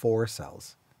with 4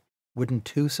 cells? Wouldn't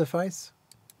 2 suffice?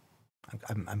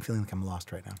 I'm feeling like I'm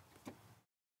lost right now.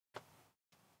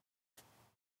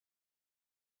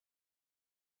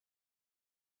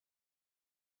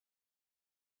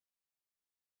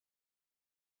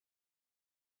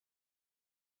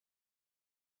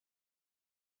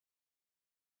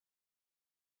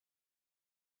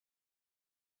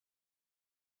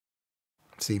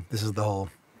 See, this is the whole,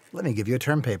 let me give you a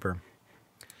term paper.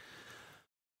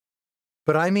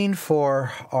 But I mean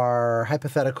for our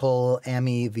hypothetical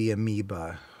AMI the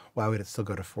amoeba, why would it still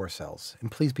go to 4 cells? And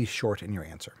please be short in your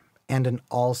answer and in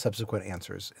all subsequent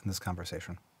answers in this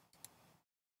conversation.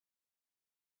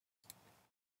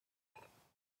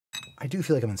 I do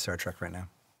feel like I'm in Star Trek right now.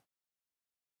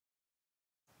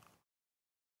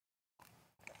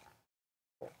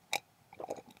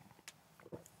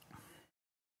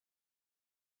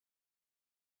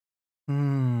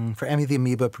 For AMI the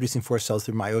amoeba, producing 4 cells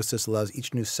through meiosis allows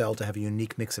each new cell to have a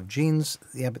unique mix of genes.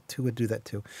 Yeah, but 2 would do that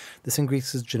too. This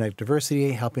increases genetic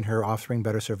diversity, helping her offspring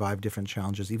better survive different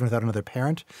challenges. Even without another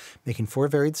parent, making 4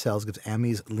 varied cells gives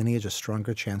AMI's lineage a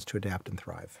stronger chance to adapt and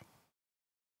thrive.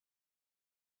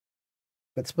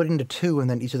 But splitting to 2 and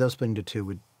then each of those splitting to 2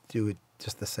 would do it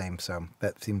just the same, so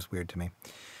that seems weird to me.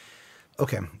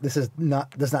 Okay, this does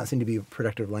not seem to be a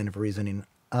productive line of reasoning.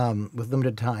 With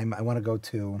limited time, I want to go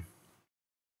to...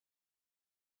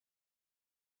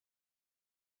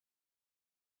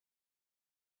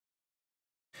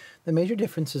 The major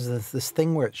difference is this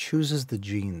thing where it chooses the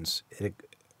genes.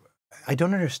 I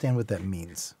don't understand what that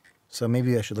means. So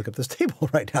maybe I should look up this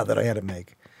table right now that I had to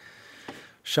make.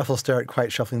 Shuffle start,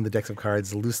 quiet shuffling the decks of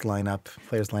cards, loose lineup,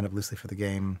 players line up loosely for the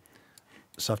game,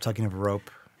 soft tugging of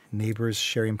rope, neighbors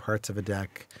sharing parts of a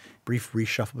deck, brief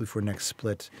reshuffle before next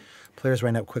split, players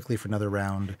line up quickly for another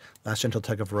round, last gentle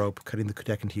tug of rope, cutting the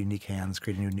deck into unique hands,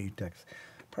 creating unique decks.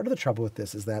 Part of the trouble with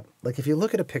this is that, like, if you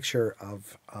look at a picture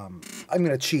of, I'm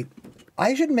going to cheat.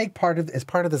 I should make as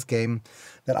part of this game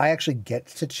that I actually get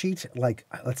to cheat, like,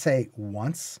 let's say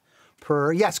once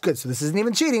per, yes, good. So this isn't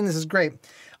even cheating. This is great.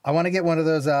 I want to get one of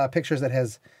those pictures that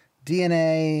has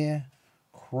DNA,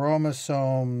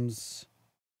 chromosomes,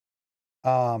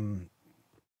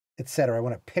 etc. I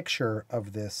want a picture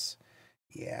of this.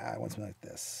 Yeah, I want something like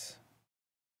this.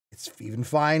 It's even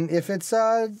fine if it's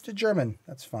German.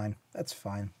 That's fine. That's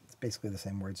fine. It's basically the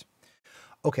same words.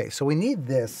 Okay, so we need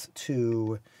this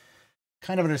to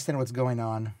kind of understand what's going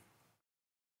on.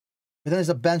 But then there's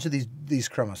a bunch of these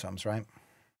chromosomes, right?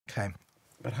 Okay,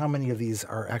 but how many of these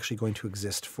are actually going to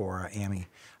exist for AMI?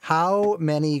 How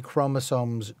many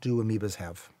chromosomes do amoebas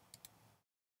have?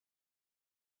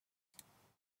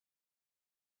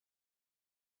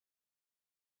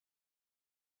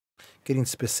 Getting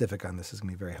specific on this is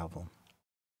going to be very helpful.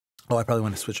 Oh, I probably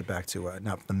want to switch it back to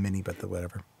not the mini, but the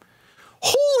whatever.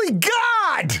 Holy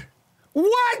God!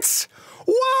 What?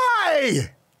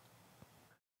 Why?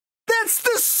 That's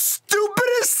the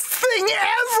stupidest thing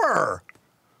ever!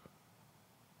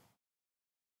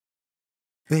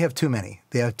 They have too many.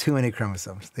 They have too many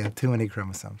chromosomes. They have too many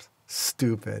chromosomes.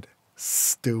 Stupid.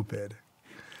 Stupid.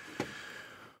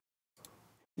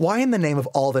 Why in the name of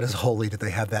all that is holy do they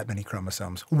have that many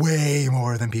chromosomes? Way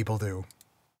more than people do.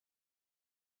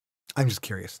 I'm just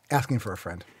curious. Asking for a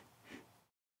friend.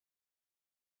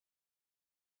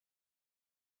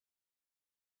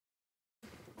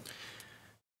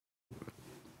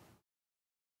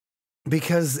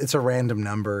 Because it's a random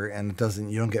number and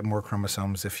you don't get more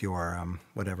chromosomes if you are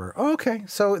whatever. Oh, okay,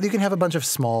 so you can have a bunch of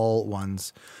small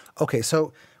ones. Okay,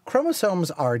 so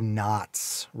chromosomes are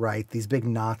knots, right? These big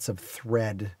knots of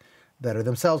thread that are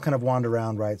themselves kind of wander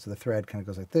around, right? So the thread kind of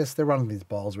goes like this. They're running these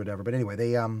balls or whatever. But anyway,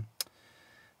 they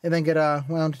then get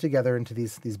wound together into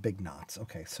these big knots.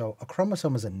 Okay, so a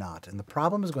chromosome is a knot, and the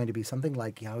problem is going to be something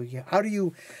like, how do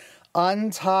you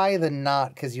untie the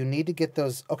knot, because you need to get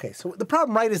those. Okay, so the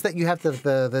problem, right, is that you have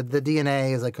the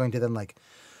DNA is like going to then like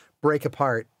break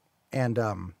apart and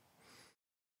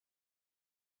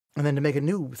then to make a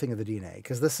new thing of the DNA,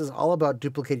 because this is all about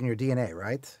duplicating your DNA,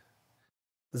 right?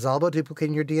 This is all about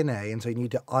duplicating your DNA, and so you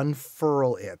need to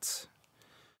unfurl it.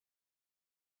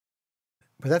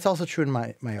 But that's also true in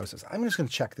meiosis. I'm just going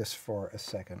to check this for a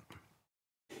second,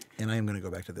 and I am going to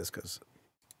go back to this because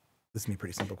this is a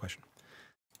pretty simple question.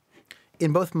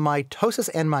 In both mitosis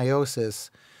and meiosis,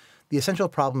 the essential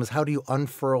problem is how do you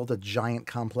unfurl the giant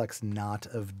complex knot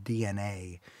of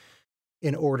DNA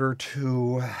in order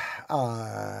to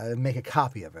make a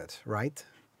copy of it, right?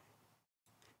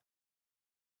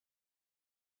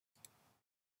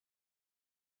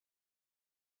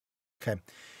 Okay.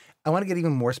 I want to get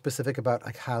even more specific about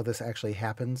like how this actually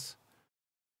happens.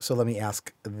 So let me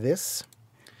ask this.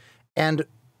 And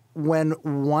when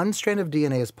one strand of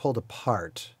DNA is pulled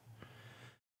apart,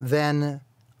 then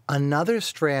another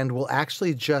strand will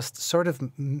actually just sort of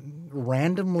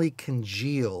randomly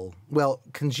congeal. Well,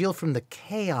 congeal from the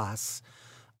chaos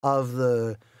of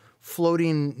the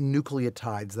floating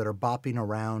nucleotides that are bopping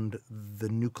around the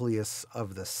nucleus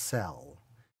of the cell.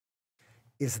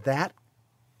 Is that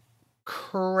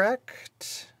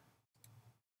correct?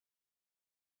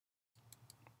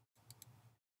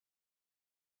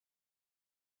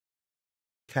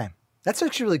 Okay. That's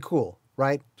actually really cool,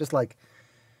 right? Just like,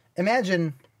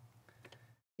 imagine,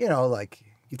 like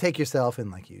you take yourself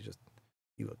and like you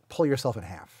pull yourself in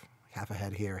half a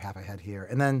head here, half a head here.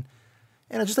 And then,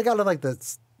 just like out of like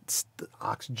the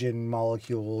oxygen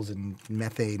molecules and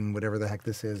methane, whatever the heck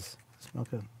this is.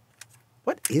 Smoke it.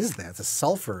 What is that? It's a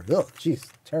sulfur. Oh, jeez,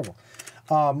 terrible.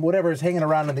 Whatever is hanging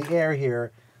around in the air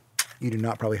here. You do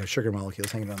not probably have sugar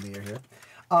molecules hanging around in the air here.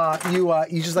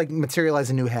 You just like materialize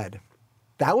a new head.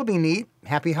 That would be neat.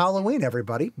 Happy Halloween,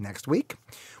 everybody. Next week.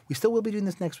 We still will be doing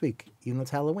this next week, even though it's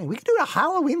Halloween. We could do a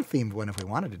Halloween-themed one if we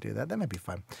wanted to do that. That might be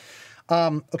fun.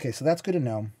 Okay, so that's good to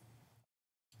know.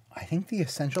 I think the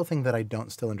essential thing that I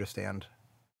don't still understand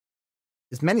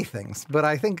is many things, but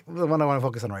I think the one I want to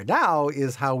focus on right now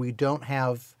is how we don't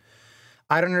have...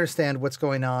 I don't understand what's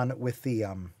going on with the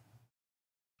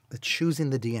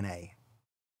choosing the DNA.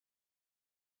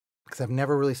 Because I've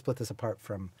never really split this apart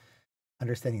from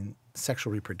understanding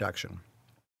sexual reproduction.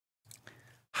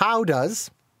 How does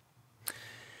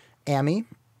Amy,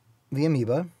 the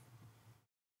amoeba,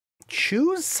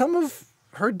 choose some of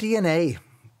her DNA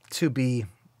to be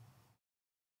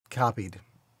copied?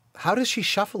 How does she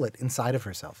shuffle it inside of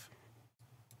herself?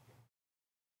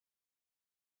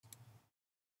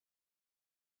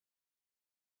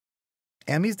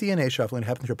 Amy's DNA shuffling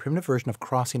happens through a primitive version of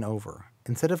crossing over.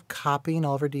 Instead of copying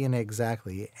all of her DNA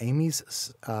exactly,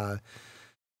 Amy's, I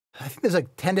think there's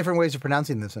like 10 different ways of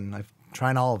pronouncing this, and I've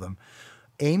tried all of them.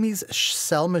 Amy's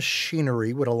cell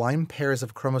machinery would align pairs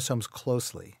of chromosomes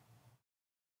closely.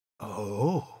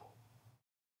 Oh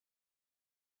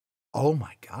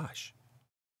my gosh.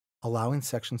 Allowing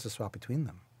sections to swap between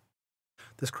them.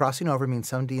 This crossing over means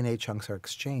some DNA chunks are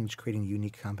exchanged, creating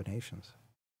unique combinations.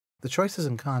 The choice is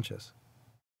unconscious.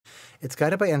 It's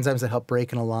guided by enzymes that help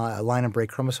break and align and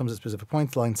break chromosomes at specific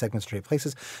points, align segments to right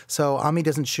places. So Ami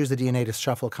doesn't choose the DNA to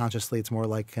shuffle consciously. It's more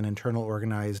like an internal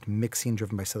organized mixing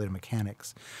driven by cellular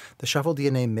mechanics. The shuffled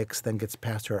DNA mix then gets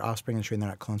passed to our offspring, ensuring they're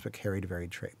not clones but carry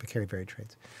varied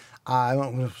traits. I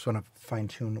just want to fine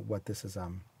tune what this is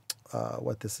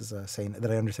saying,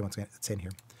 that I understand what's it's saying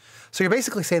here. So you're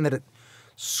basically saying that it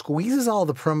squeezes all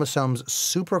the chromosomes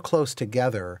super close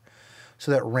together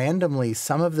so that randomly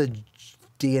some of the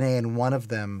DNA in one of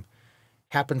them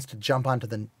happens to jump onto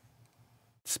the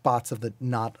spots of the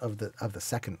knot of the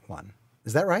second one.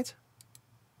 Is that right?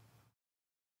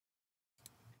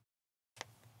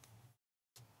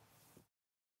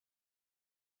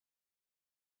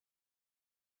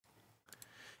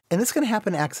 And this can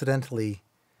happen accidentally,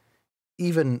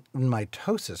 even in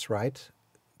mitosis, right?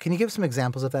 Can you give some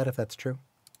examples of that, if that's true?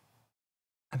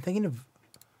 I'm thinking of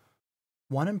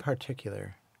one in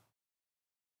particular.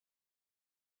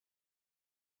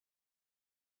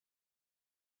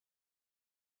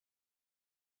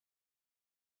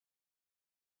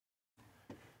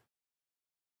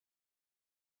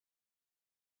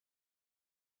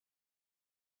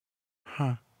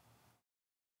 Huh.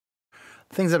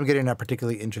 Things I'm getting are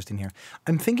particularly interesting here.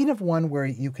 I'm thinking of one where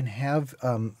you can have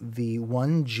the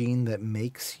one gene that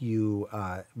makes you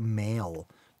male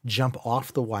jump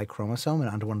off the Y chromosome and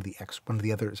onto one of the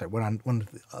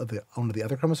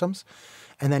other chromosomes,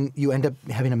 and then you end up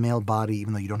having a male body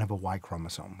even though you don't have a Y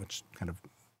chromosome, which kind of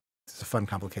is a fun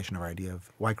complication of our idea of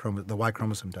the Y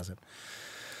chromosome does it.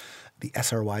 The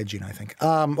SRY gene, I think.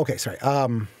 Okay, sorry.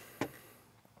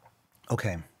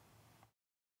 Okay.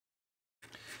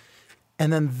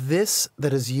 And then this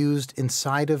that is used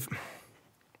inside of...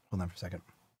 Hold on for a second.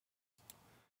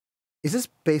 Is this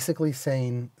basically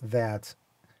saying that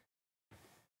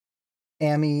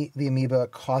Amy, the amoeba,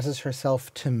 causes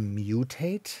herself to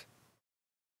mutate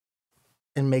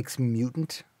and makes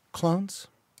mutant clones?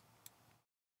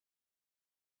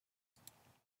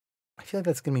 I feel like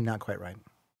that's going to be not quite right.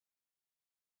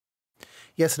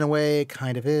 Yes, in a way, it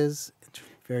kind of is.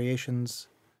 Variations.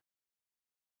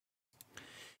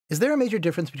 Is there a major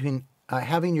difference between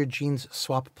having your genes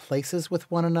swap places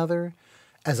with one another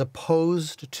as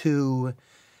opposed to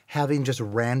having just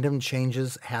random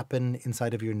changes happen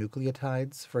inside of your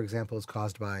nucleotides, for example, as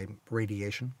caused by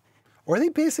radiation? Or are they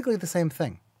basically the same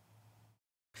thing?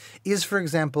 Is, for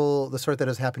example, the sort that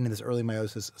is happening in this early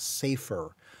meiosis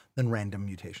safer than random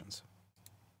mutations?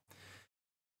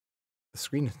 The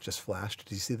screen just flashed.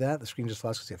 Did you see that? The screen just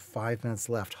flashed because you have 5 minutes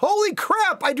left. Holy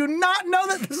crap! I do not know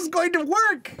that this is going to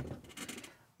work!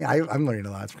 Yeah, I'm learning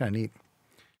a lot. It's kind of neat.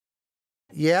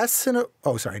 Yes, and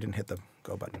oh, sorry, I didn't hit the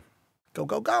go button. Go,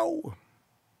 go, go!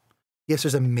 Yes,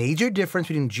 there's a major difference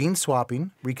between gene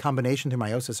swapping, recombination through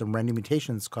meiosis, and random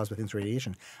mutations caused by things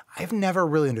radiation. I've never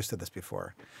really understood this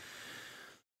before.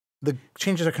 The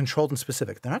changes are controlled and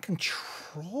specific. They're not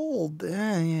controlled.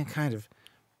 Yeah, kind of.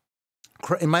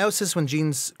 in meiosis, when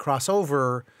genes cross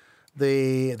over,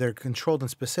 they're controlled and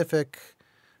specific.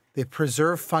 They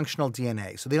preserve functional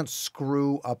DNA, so they don't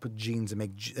screw up genes and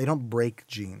they don't break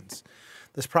genes.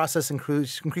 This process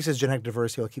increases genetic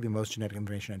diversity while keeping most genetic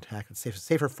information intact. It's a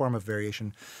safer form of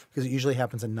variation because it usually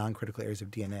happens in non-critical areas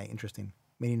of DNA. Interesting.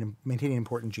 Maintaining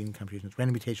important gene contributions.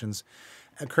 Random mutations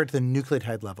occur to the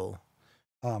nucleotide level,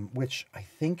 which I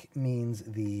think means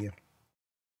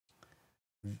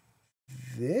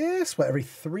every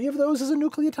 3 of those is a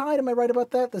nucleotide. Am I right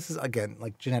about that? This is, again,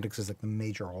 like genetics is like the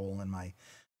major hole in my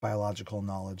biological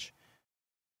knowledge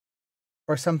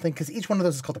or something, because each one of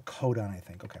those is called a codon, I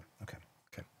think. Okay.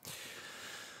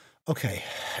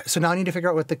 So now I need to figure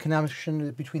out what the connection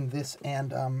between this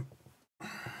and,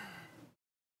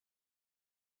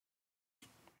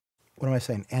 what am I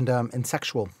saying? And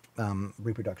sexual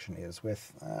reproduction is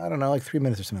with, I don't know, like 3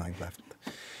 minutes or something like left.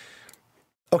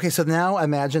 Okay, so now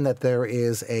imagine that there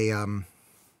is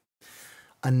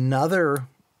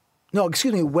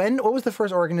what was the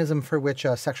first organism for which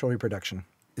sexual reproduction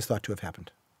is thought to have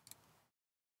happened?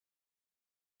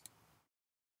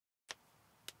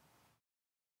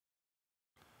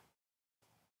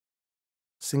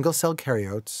 Single-cell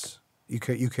eukaryotes.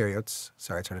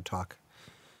 Sorry, I tried to talk.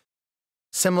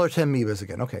 Similar to amoebas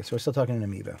again. Okay, so we're still talking an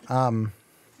amoeba.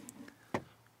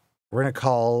 We're going to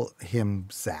call him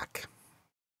Zach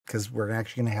because we're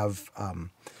actually going to have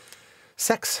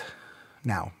sex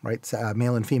now, right?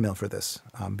 Male and female for this.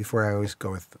 Before I always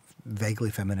go with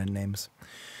vaguely feminine names.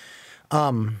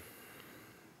 Once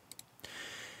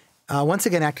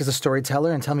again, act as a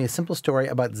storyteller and tell me a simple story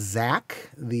about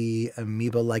Zach, the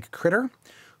amoeba-like critter,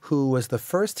 who was the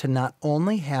first to not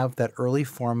only have that early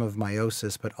form of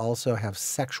meiosis, but also have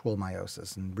sexual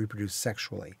meiosis and reproduce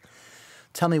sexually.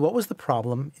 Tell me, what was the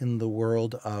problem in the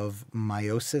world of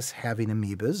meiosis having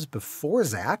amoebas before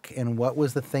Zach, and what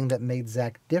was the thing that made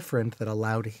Zach different that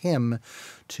allowed him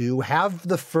to have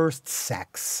the first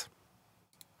sex?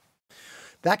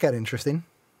 That got interesting.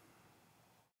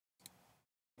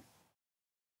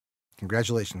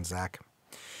 Congratulations, Zach.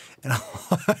 And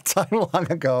a time long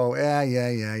ago, yeah.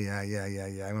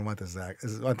 I want this, Zach. I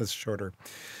want this shorter.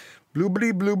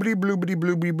 Bloobity, bloobity, bloobity,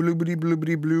 bloobity, bloobity,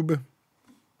 bloobity, bloob.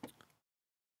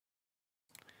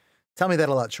 Tell me that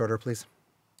a lot shorter, please.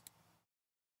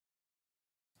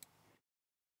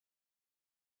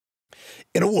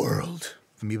 In a world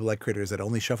of amoeba-like critters that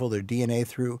only shuffle their DNA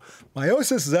through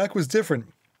meiosis, Zach was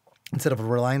different. Instead of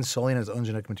relying solely on his own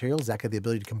genetic material, Zach had the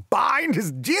ability to combine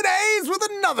his DNAs with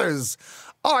another's.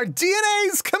 Our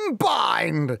DNAs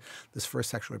combined! This first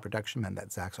sexual reproduction meant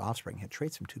that Zach's offspring had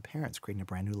traits from 2 parents, creating a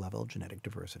brand new level of genetic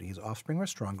diversity. His offspring were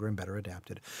stronger and better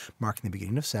adapted, marking the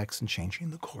beginning of sex and changing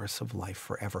the course of life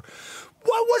forever.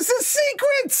 What was the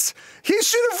secret? He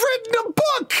should have written a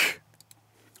book!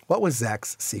 What was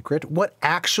Zach's secret? What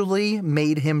actually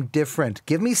made him different?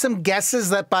 Give me some guesses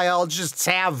that biologists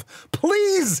have.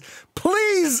 Please,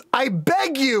 please, I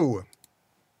beg you.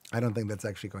 I don't think that's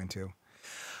actually going to.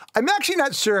 I'm actually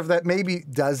not sure if that maybe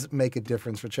does make a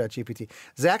difference for ChatGPT.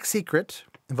 Zach's secret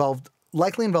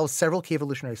likely involves several key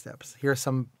evolutionary steps. Here are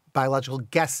some biological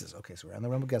guesses. Okay, so we're on the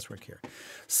realm of guesswork here.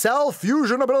 Cell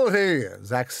fusion ability.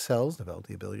 Zach's cells developed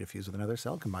the ability to fuse with another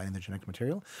cell, combining their genetic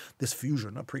material. This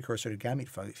fusion, a precursor to gamete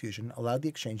fusion, allowed the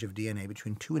exchange of DNA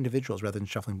between 2 individuals rather than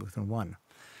shuffling within one.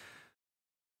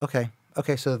 Okay,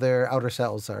 so their outer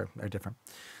cells are different.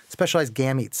 Specialized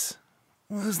gametes.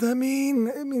 What does that mean?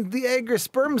 It means the egg or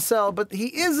sperm cell, but he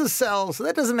is a cell, so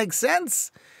that doesn't make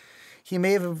sense. He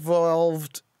may have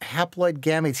evolved haploid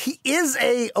gametes. He is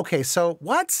okay, so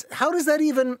what? How does that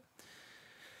even...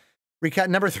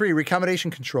 Number 3,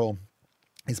 recombination control.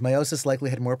 His meiosis likely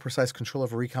had more precise control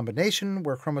over recombination,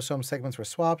 where chromosome segments were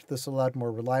swapped. This allowed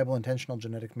more reliable, intentional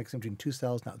genetic mixing between 2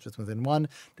 cells, not just within one.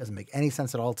 Doesn't make any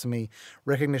sense at all to me.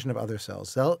 Recognition of other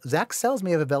cells. Zach's cells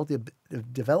may have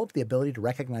developed the ability to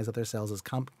recognize other cells as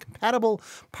compatible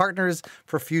partners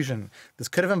for fusion. This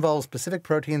could have involved specific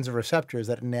proteins or receptors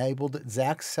that enabled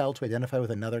Zach's cell to identify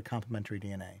with another complementary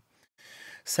DNA.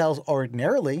 Cells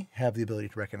ordinarily have the ability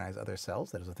to recognize other cells.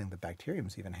 That is a thing that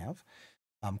bacteriums even have.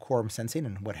 Quorum sensing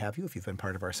and what have you, if you've been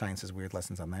part of our Sciences Weird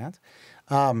lessons on that.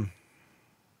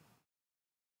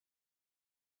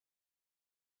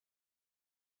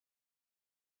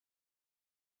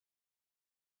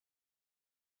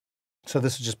 So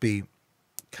this would just be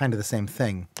kind of the same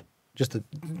thing. Basically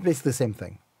the same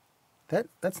thing.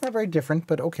 That's not very different,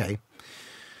 but okay.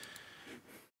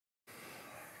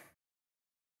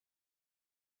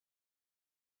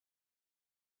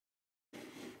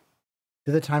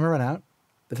 Did the timer run out?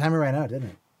 The timer ran out,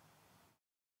 didn't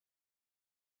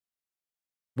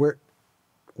it?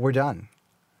 We're done.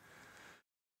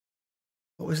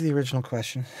 What was the original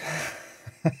question?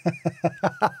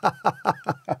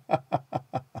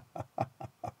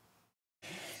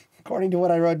 According to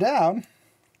what I wrote down,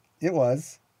 it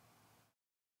was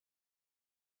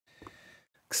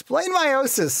explain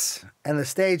meiosis and the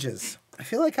stages. I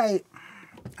feel like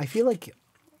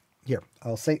here,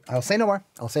 I'll say no more.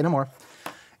 I'll say no more.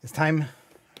 It's time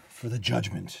for the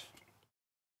judgment.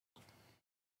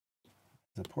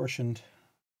 It's apportioned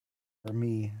for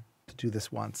me to do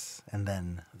this once, and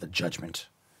then the judgment.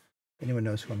 If anyone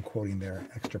knows who I'm quoting there,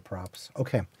 extra props.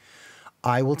 Okay.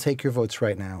 I will take your votes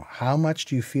right now. How much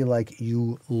do you feel like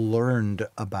you learned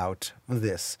about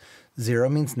this? 0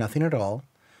 means nothing at all.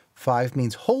 5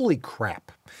 means holy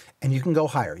crap. And you can go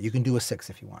higher. You can do a 6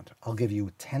 if you want. I'll give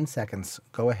you 10 seconds.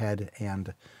 Go ahead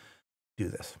and do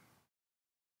this.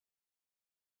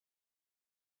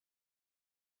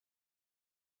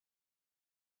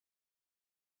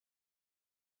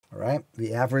 All right.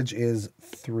 The average is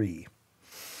 3.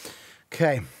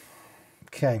 Okay.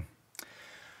 Okay.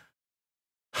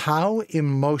 How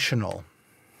emotional?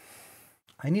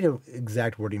 I need an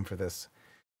exact wording for this.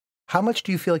 How much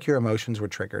do you feel like your emotions were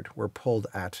triggered, were pulled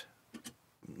at?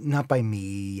 Not by me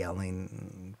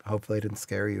yelling. Hopefully I didn't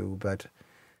scare you, but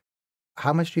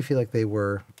how much do you feel like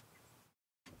your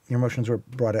emotions were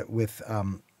brought at with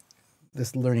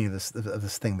this learning of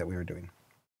this thing that we were doing?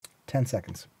 10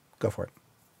 seconds. Go for it.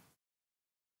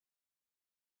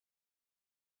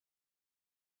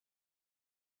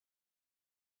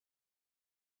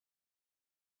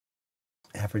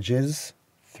 Average is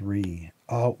 3.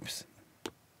 Oh,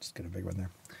 just get a big one there.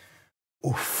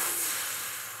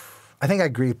 Oof. I think I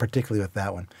agree particularly with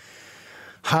that one.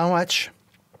 How much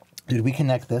did we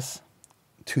connect this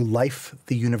to life,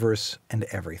 the universe, and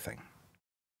everything?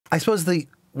 I suppose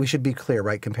we should be clear,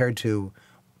 right? Compared to,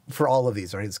 for all of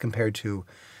these, right? It's compared to,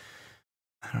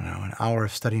 I don't know, an hour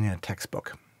of studying in a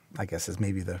textbook, I guess is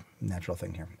maybe the natural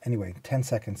thing here. Anyway, 10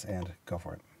 seconds and go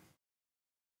for it.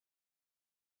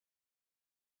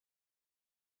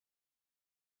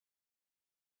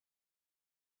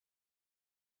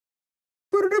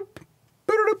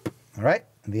 All right,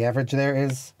 the average there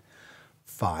is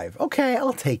 5. Okay,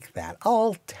 I'll take that.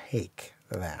 I'll take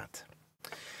that.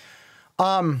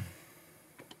 I'll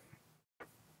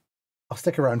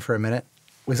stick around for a minute.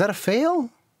 Was that a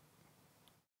fail?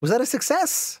 Was that a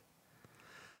success?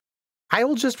 I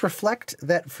will just reflect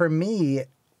that for me,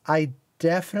 I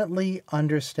definitely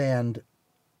understand.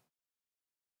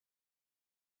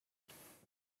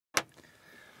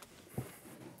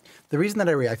 The reason that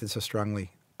I reacted so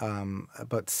strongly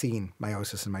about seeing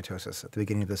meiosis and mitosis at the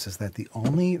beginning of this is that the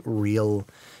only real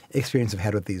experience I've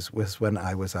had with these was when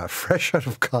I was fresh out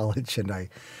of college, and I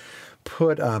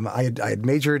had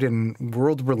majored in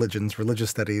world religions,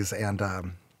 religious studies, and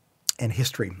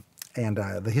history. And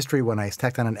the history one I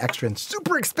tacked on an extra and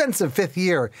super expensive 5th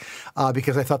year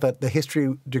because I thought that the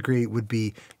history degree would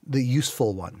be the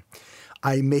useful one.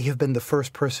 I may have been the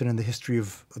first person in the history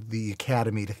of the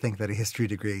academy to think that a history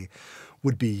degree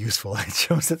would be useful. I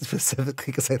chose it specifically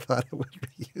because I thought it would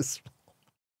be useful.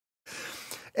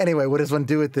 Anyway, what does one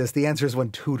do with this? The answer is one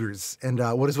tutors. And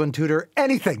what does one tutor?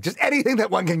 Anything, just anything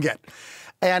that one can get.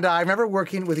 And I remember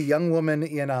working with a young woman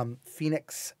in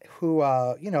Phoenix who,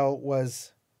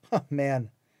 was, oh, man.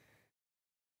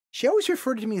 She always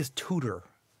referred to me as tutor.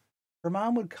 Her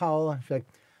mom would call and be like,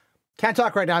 can't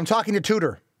talk right now. I'm talking to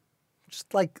tutor.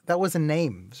 Just like that was a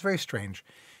name. It was very strange.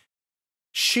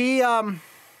 She 1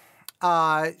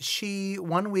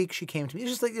 week she came to me.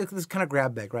 It's just like this kind of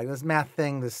grab bag, right? This math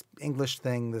thing, this English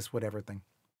thing, this whatever thing.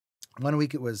 1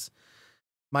 week it was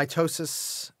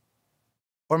mitosis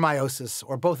or meiosis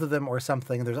or both of them or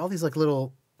something. And there's all these like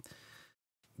little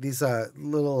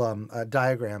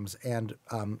diagrams, and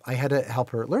I had to help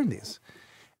her learn these.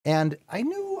 And I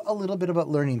knew a little bit about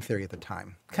learning theory at the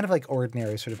time, kind of like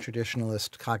ordinary sort of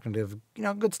traditionalist cognitive,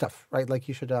 good stuff, right? Like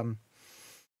you should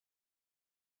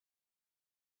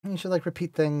like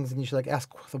repeat things, and you should like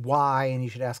ask why, and you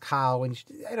should ask how, and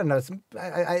I don't know.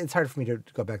 It's hard for me to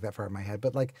go back that far in my head,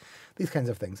 but like these kinds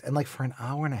of things. And like for an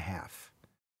hour and a half,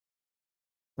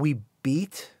 we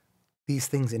beat these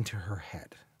things into her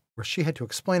head, where she had to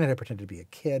explain it. I pretended to be a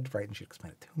kid, right? And she'd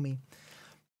explain it to me.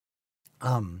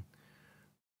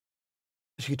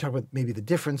 She could talk about maybe the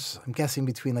difference, I'm guessing,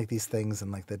 between like these things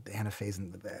and like the anaphase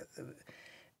and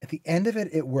at the end of it,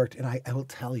 it worked. And I will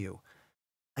tell you,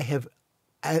 I have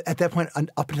at that point,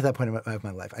 up until that point of my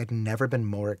life, I'd never been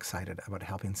more excited about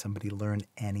helping somebody learn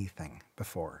anything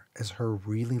before, as her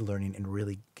really learning and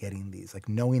really getting these, like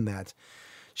knowing that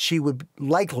she would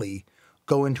likely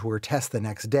go into her test the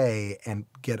next day and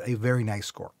get a very nice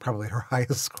score, probably her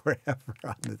highest score ever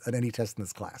on any test in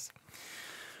this class.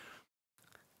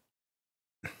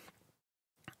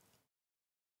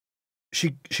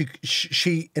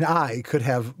 she and I could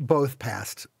have both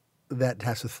passed that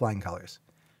test with flying colors.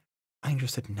 I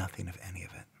understood nothing of any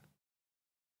of it.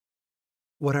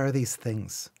 What are these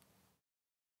things?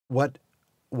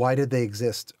 Why did they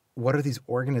exist? What are these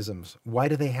organisms? Why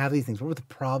do they have these things? What were the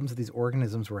problems that these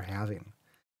organisms were having?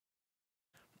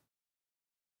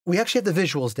 We actually had the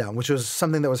visuals down, which was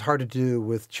something that was hard to do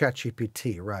with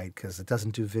ChatGPT, right? Because it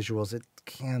doesn't do visuals. It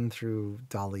can through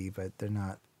DALL-E, but they're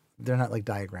not like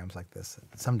diagrams like this.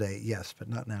 Someday, yes, but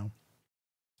not now.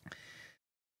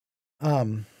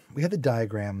 We had the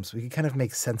diagrams. We could kind of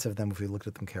make sense of them if we looked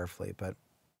at them carefully, but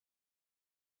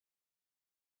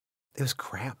it was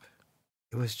crap.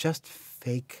 It was just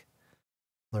fake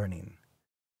learning.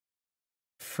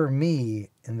 For me,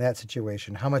 in that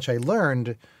situation, how much I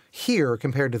learned here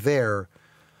compared to there,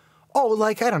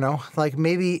 like, I don't know, like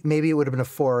maybe it would have been a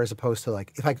 4 as opposed to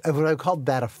like, if I would have called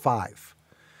that a 5,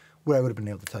 where I would have been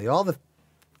able to tell you all the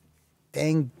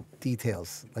dang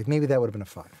details. Like maybe that would have been a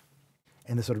 5.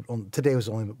 And this would have, today would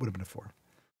have been a 4.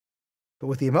 But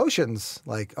with the emotions,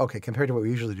 like, okay, compared to what we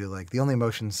usually do, like the only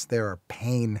emotions there are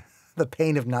pain, the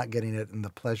pain of not getting it and the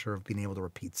pleasure of being able to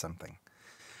repeat something.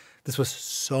 This was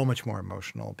so much more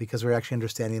emotional because we're actually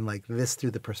understanding like this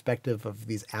through the perspective of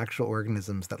these actual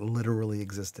organisms that literally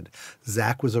existed.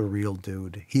 Zach was a real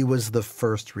dude. He was the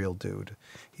first real dude.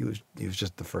 He was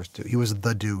just the first dude. He was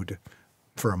the dude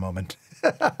for a moment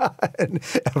in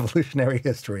evolutionary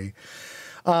history.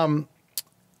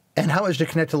 And how much to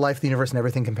connect to life, the universe, and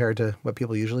everything compared to what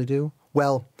people usually do?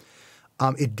 Well,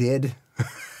 it did.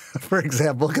 For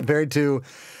example,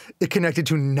 it connected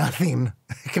to nothing.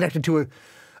 It connected to a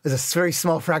very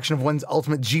small fraction of one's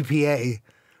ultimate GPA,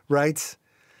 right?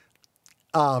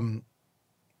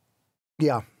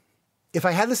 Yeah. If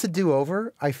I had this to do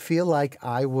over, I feel like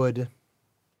I would.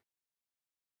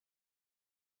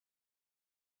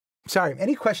 Sorry,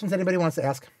 any questions anybody wants to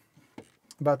ask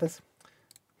about this?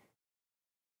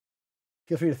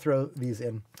 Feel free to throw these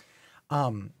in.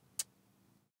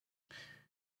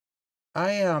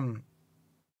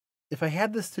 If I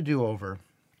had this to do over,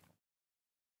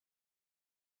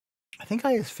 I think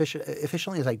I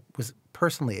efficiently as I was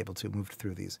personally able to move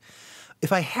through these.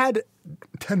 If I had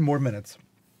 10 more minutes,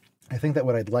 I think that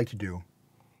what I'd like to do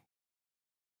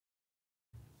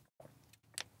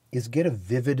is get a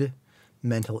vivid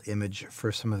mental image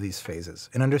for some of these phases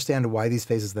and understand why these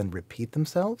phases then repeat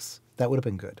themselves. That would have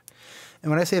been good. And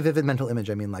when I say a vivid mental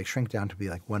image, I mean like shrink down to be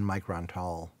like 1 micron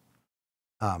tall.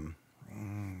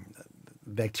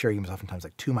 Bacterium is oftentimes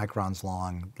like 2 microns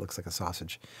long, looks like a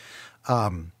sausage.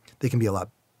 They can be a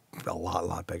lot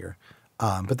bigger,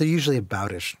 but they're usually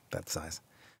about-ish that size.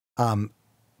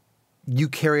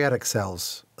 Eukaryotic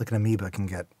cells, like an amoeba, can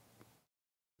get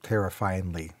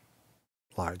terrifyingly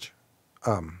large.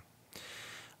 So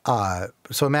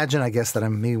imagine, I guess, that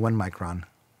I'm maybe 1 micron.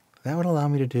 That would allow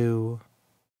me to do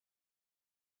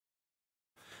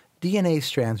DNA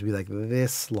strands would be like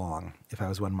this long if I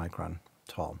was 1 micron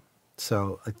tall.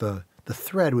 So like the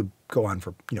thread would go on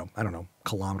for, I don't know,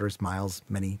 kilometers, miles,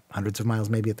 many hundreds of miles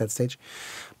maybe at that stage.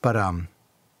 But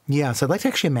yeah, so I'd like to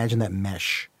actually imagine that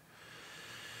mesh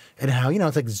and how,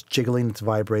 it's like it's jiggling, it's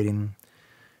vibrating.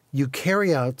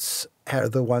 Eukaryotes are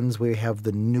the ones where you have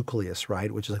the nucleus,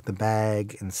 right, which is like the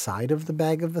bag inside of the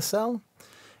bag of the cell.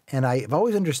 And I've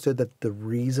always understood that the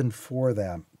reason for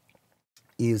that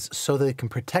is so they can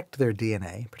protect their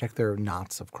DNA, protect their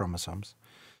knots of chromosomes.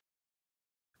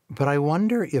 But I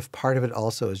wonder if part of it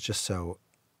also is just so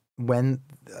that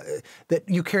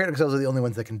eukaryotic cells are the only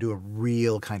ones that can do a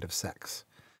real kind of sex.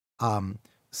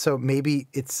 So maybe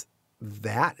it's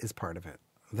that is part of it,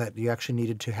 that you actually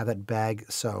needed to have that bag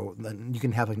so then you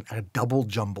can have a double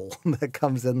jumble that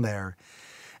comes in there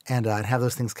and have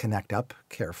those things connect up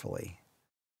carefully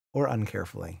or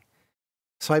uncarefully.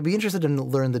 So I'd be interested in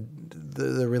learn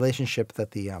the relationship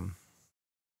that the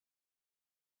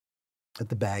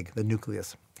bag, the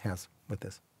nucleus, has with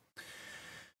this.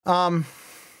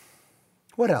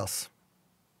 What else?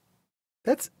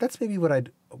 That's maybe what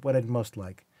I'd most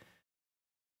like.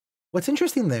 What's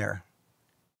interesting there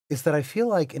is that I feel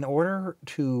like in order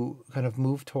to kind of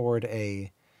move toward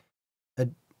the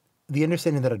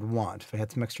understanding that I'd want, if I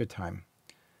had some extra time,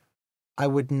 I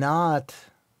would not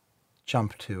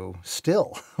jump to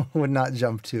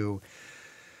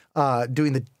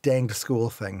doing the danged school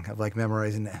thing of like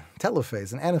memorizing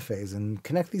telophase and anaphase and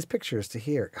connect these pictures to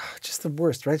here. Just the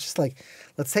worst, right? It's just like,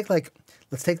 let's take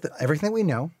everything that we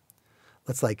know.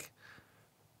 Let's like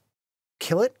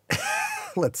kill it.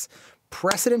 Let's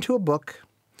press it into a book.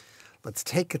 Let's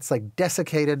take its like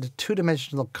desiccated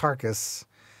 2-dimensional carcass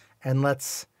and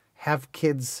let's have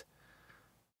kids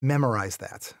memorize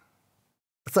that.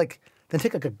 It's like, then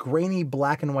take like a grainy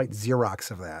black and white Xerox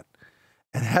of that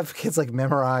and have kids like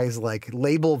memorize, like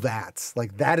label that.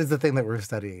 Like that is the thing that we're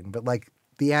studying. But like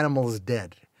the animal is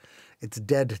dead. It's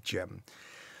dead, Jim.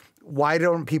 Why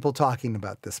don't people talking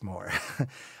about this more?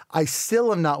 I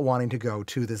still am not wanting to go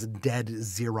to this dead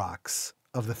Xerox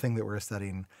of the thing that we're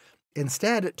studying.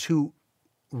 Instead, to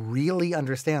really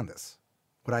understand this,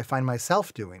 what I find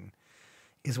myself doing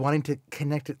is wanting to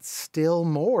connect it still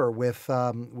more with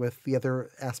the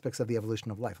other aspects of the evolution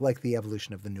of life, like the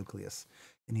evolution of the nucleus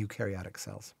in eukaryotic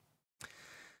cells.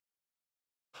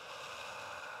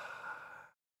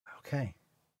 Okay.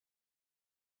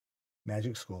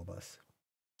 Magic school bus.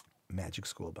 Magic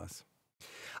school bus.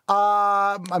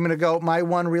 I'm going to go, my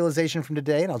one realization from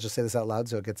today, and I'll just say this out loud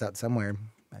so it gets out somewhere.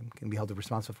 I'm going to be held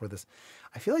responsible for this.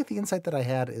 I feel like the insight that I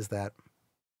had is that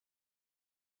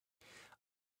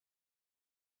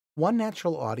one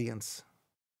natural audience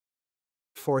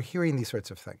for hearing these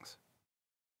sorts of things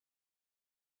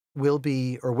will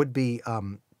be, or would be,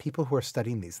 people who are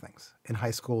studying these things in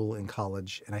high school, in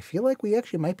college. And I feel like we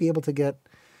actually might be able to get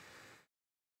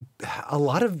a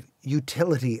lot of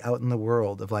utility out in the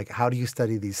world of like, how do you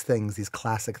study these things, these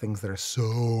classic things that are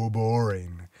so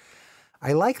boring?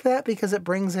 I like that because it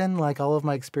brings in like all of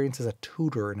my experience as a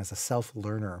tutor and as a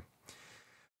self-learner.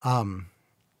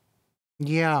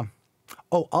 Yeah.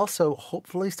 Oh, also,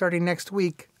 hopefully starting next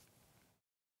week,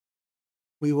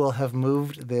 we will have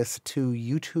moved this to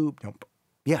YouTube. Nope.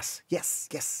 Yes.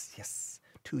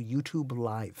 To YouTube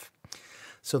Live.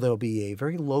 So there'll be a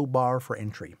very low bar for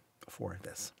entry for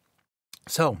this.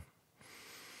 So,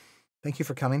 thank you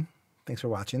for coming. Thanks for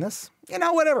watching this. You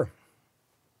know, whatever.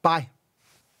 Bye.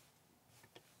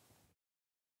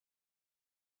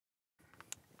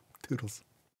 Toodles.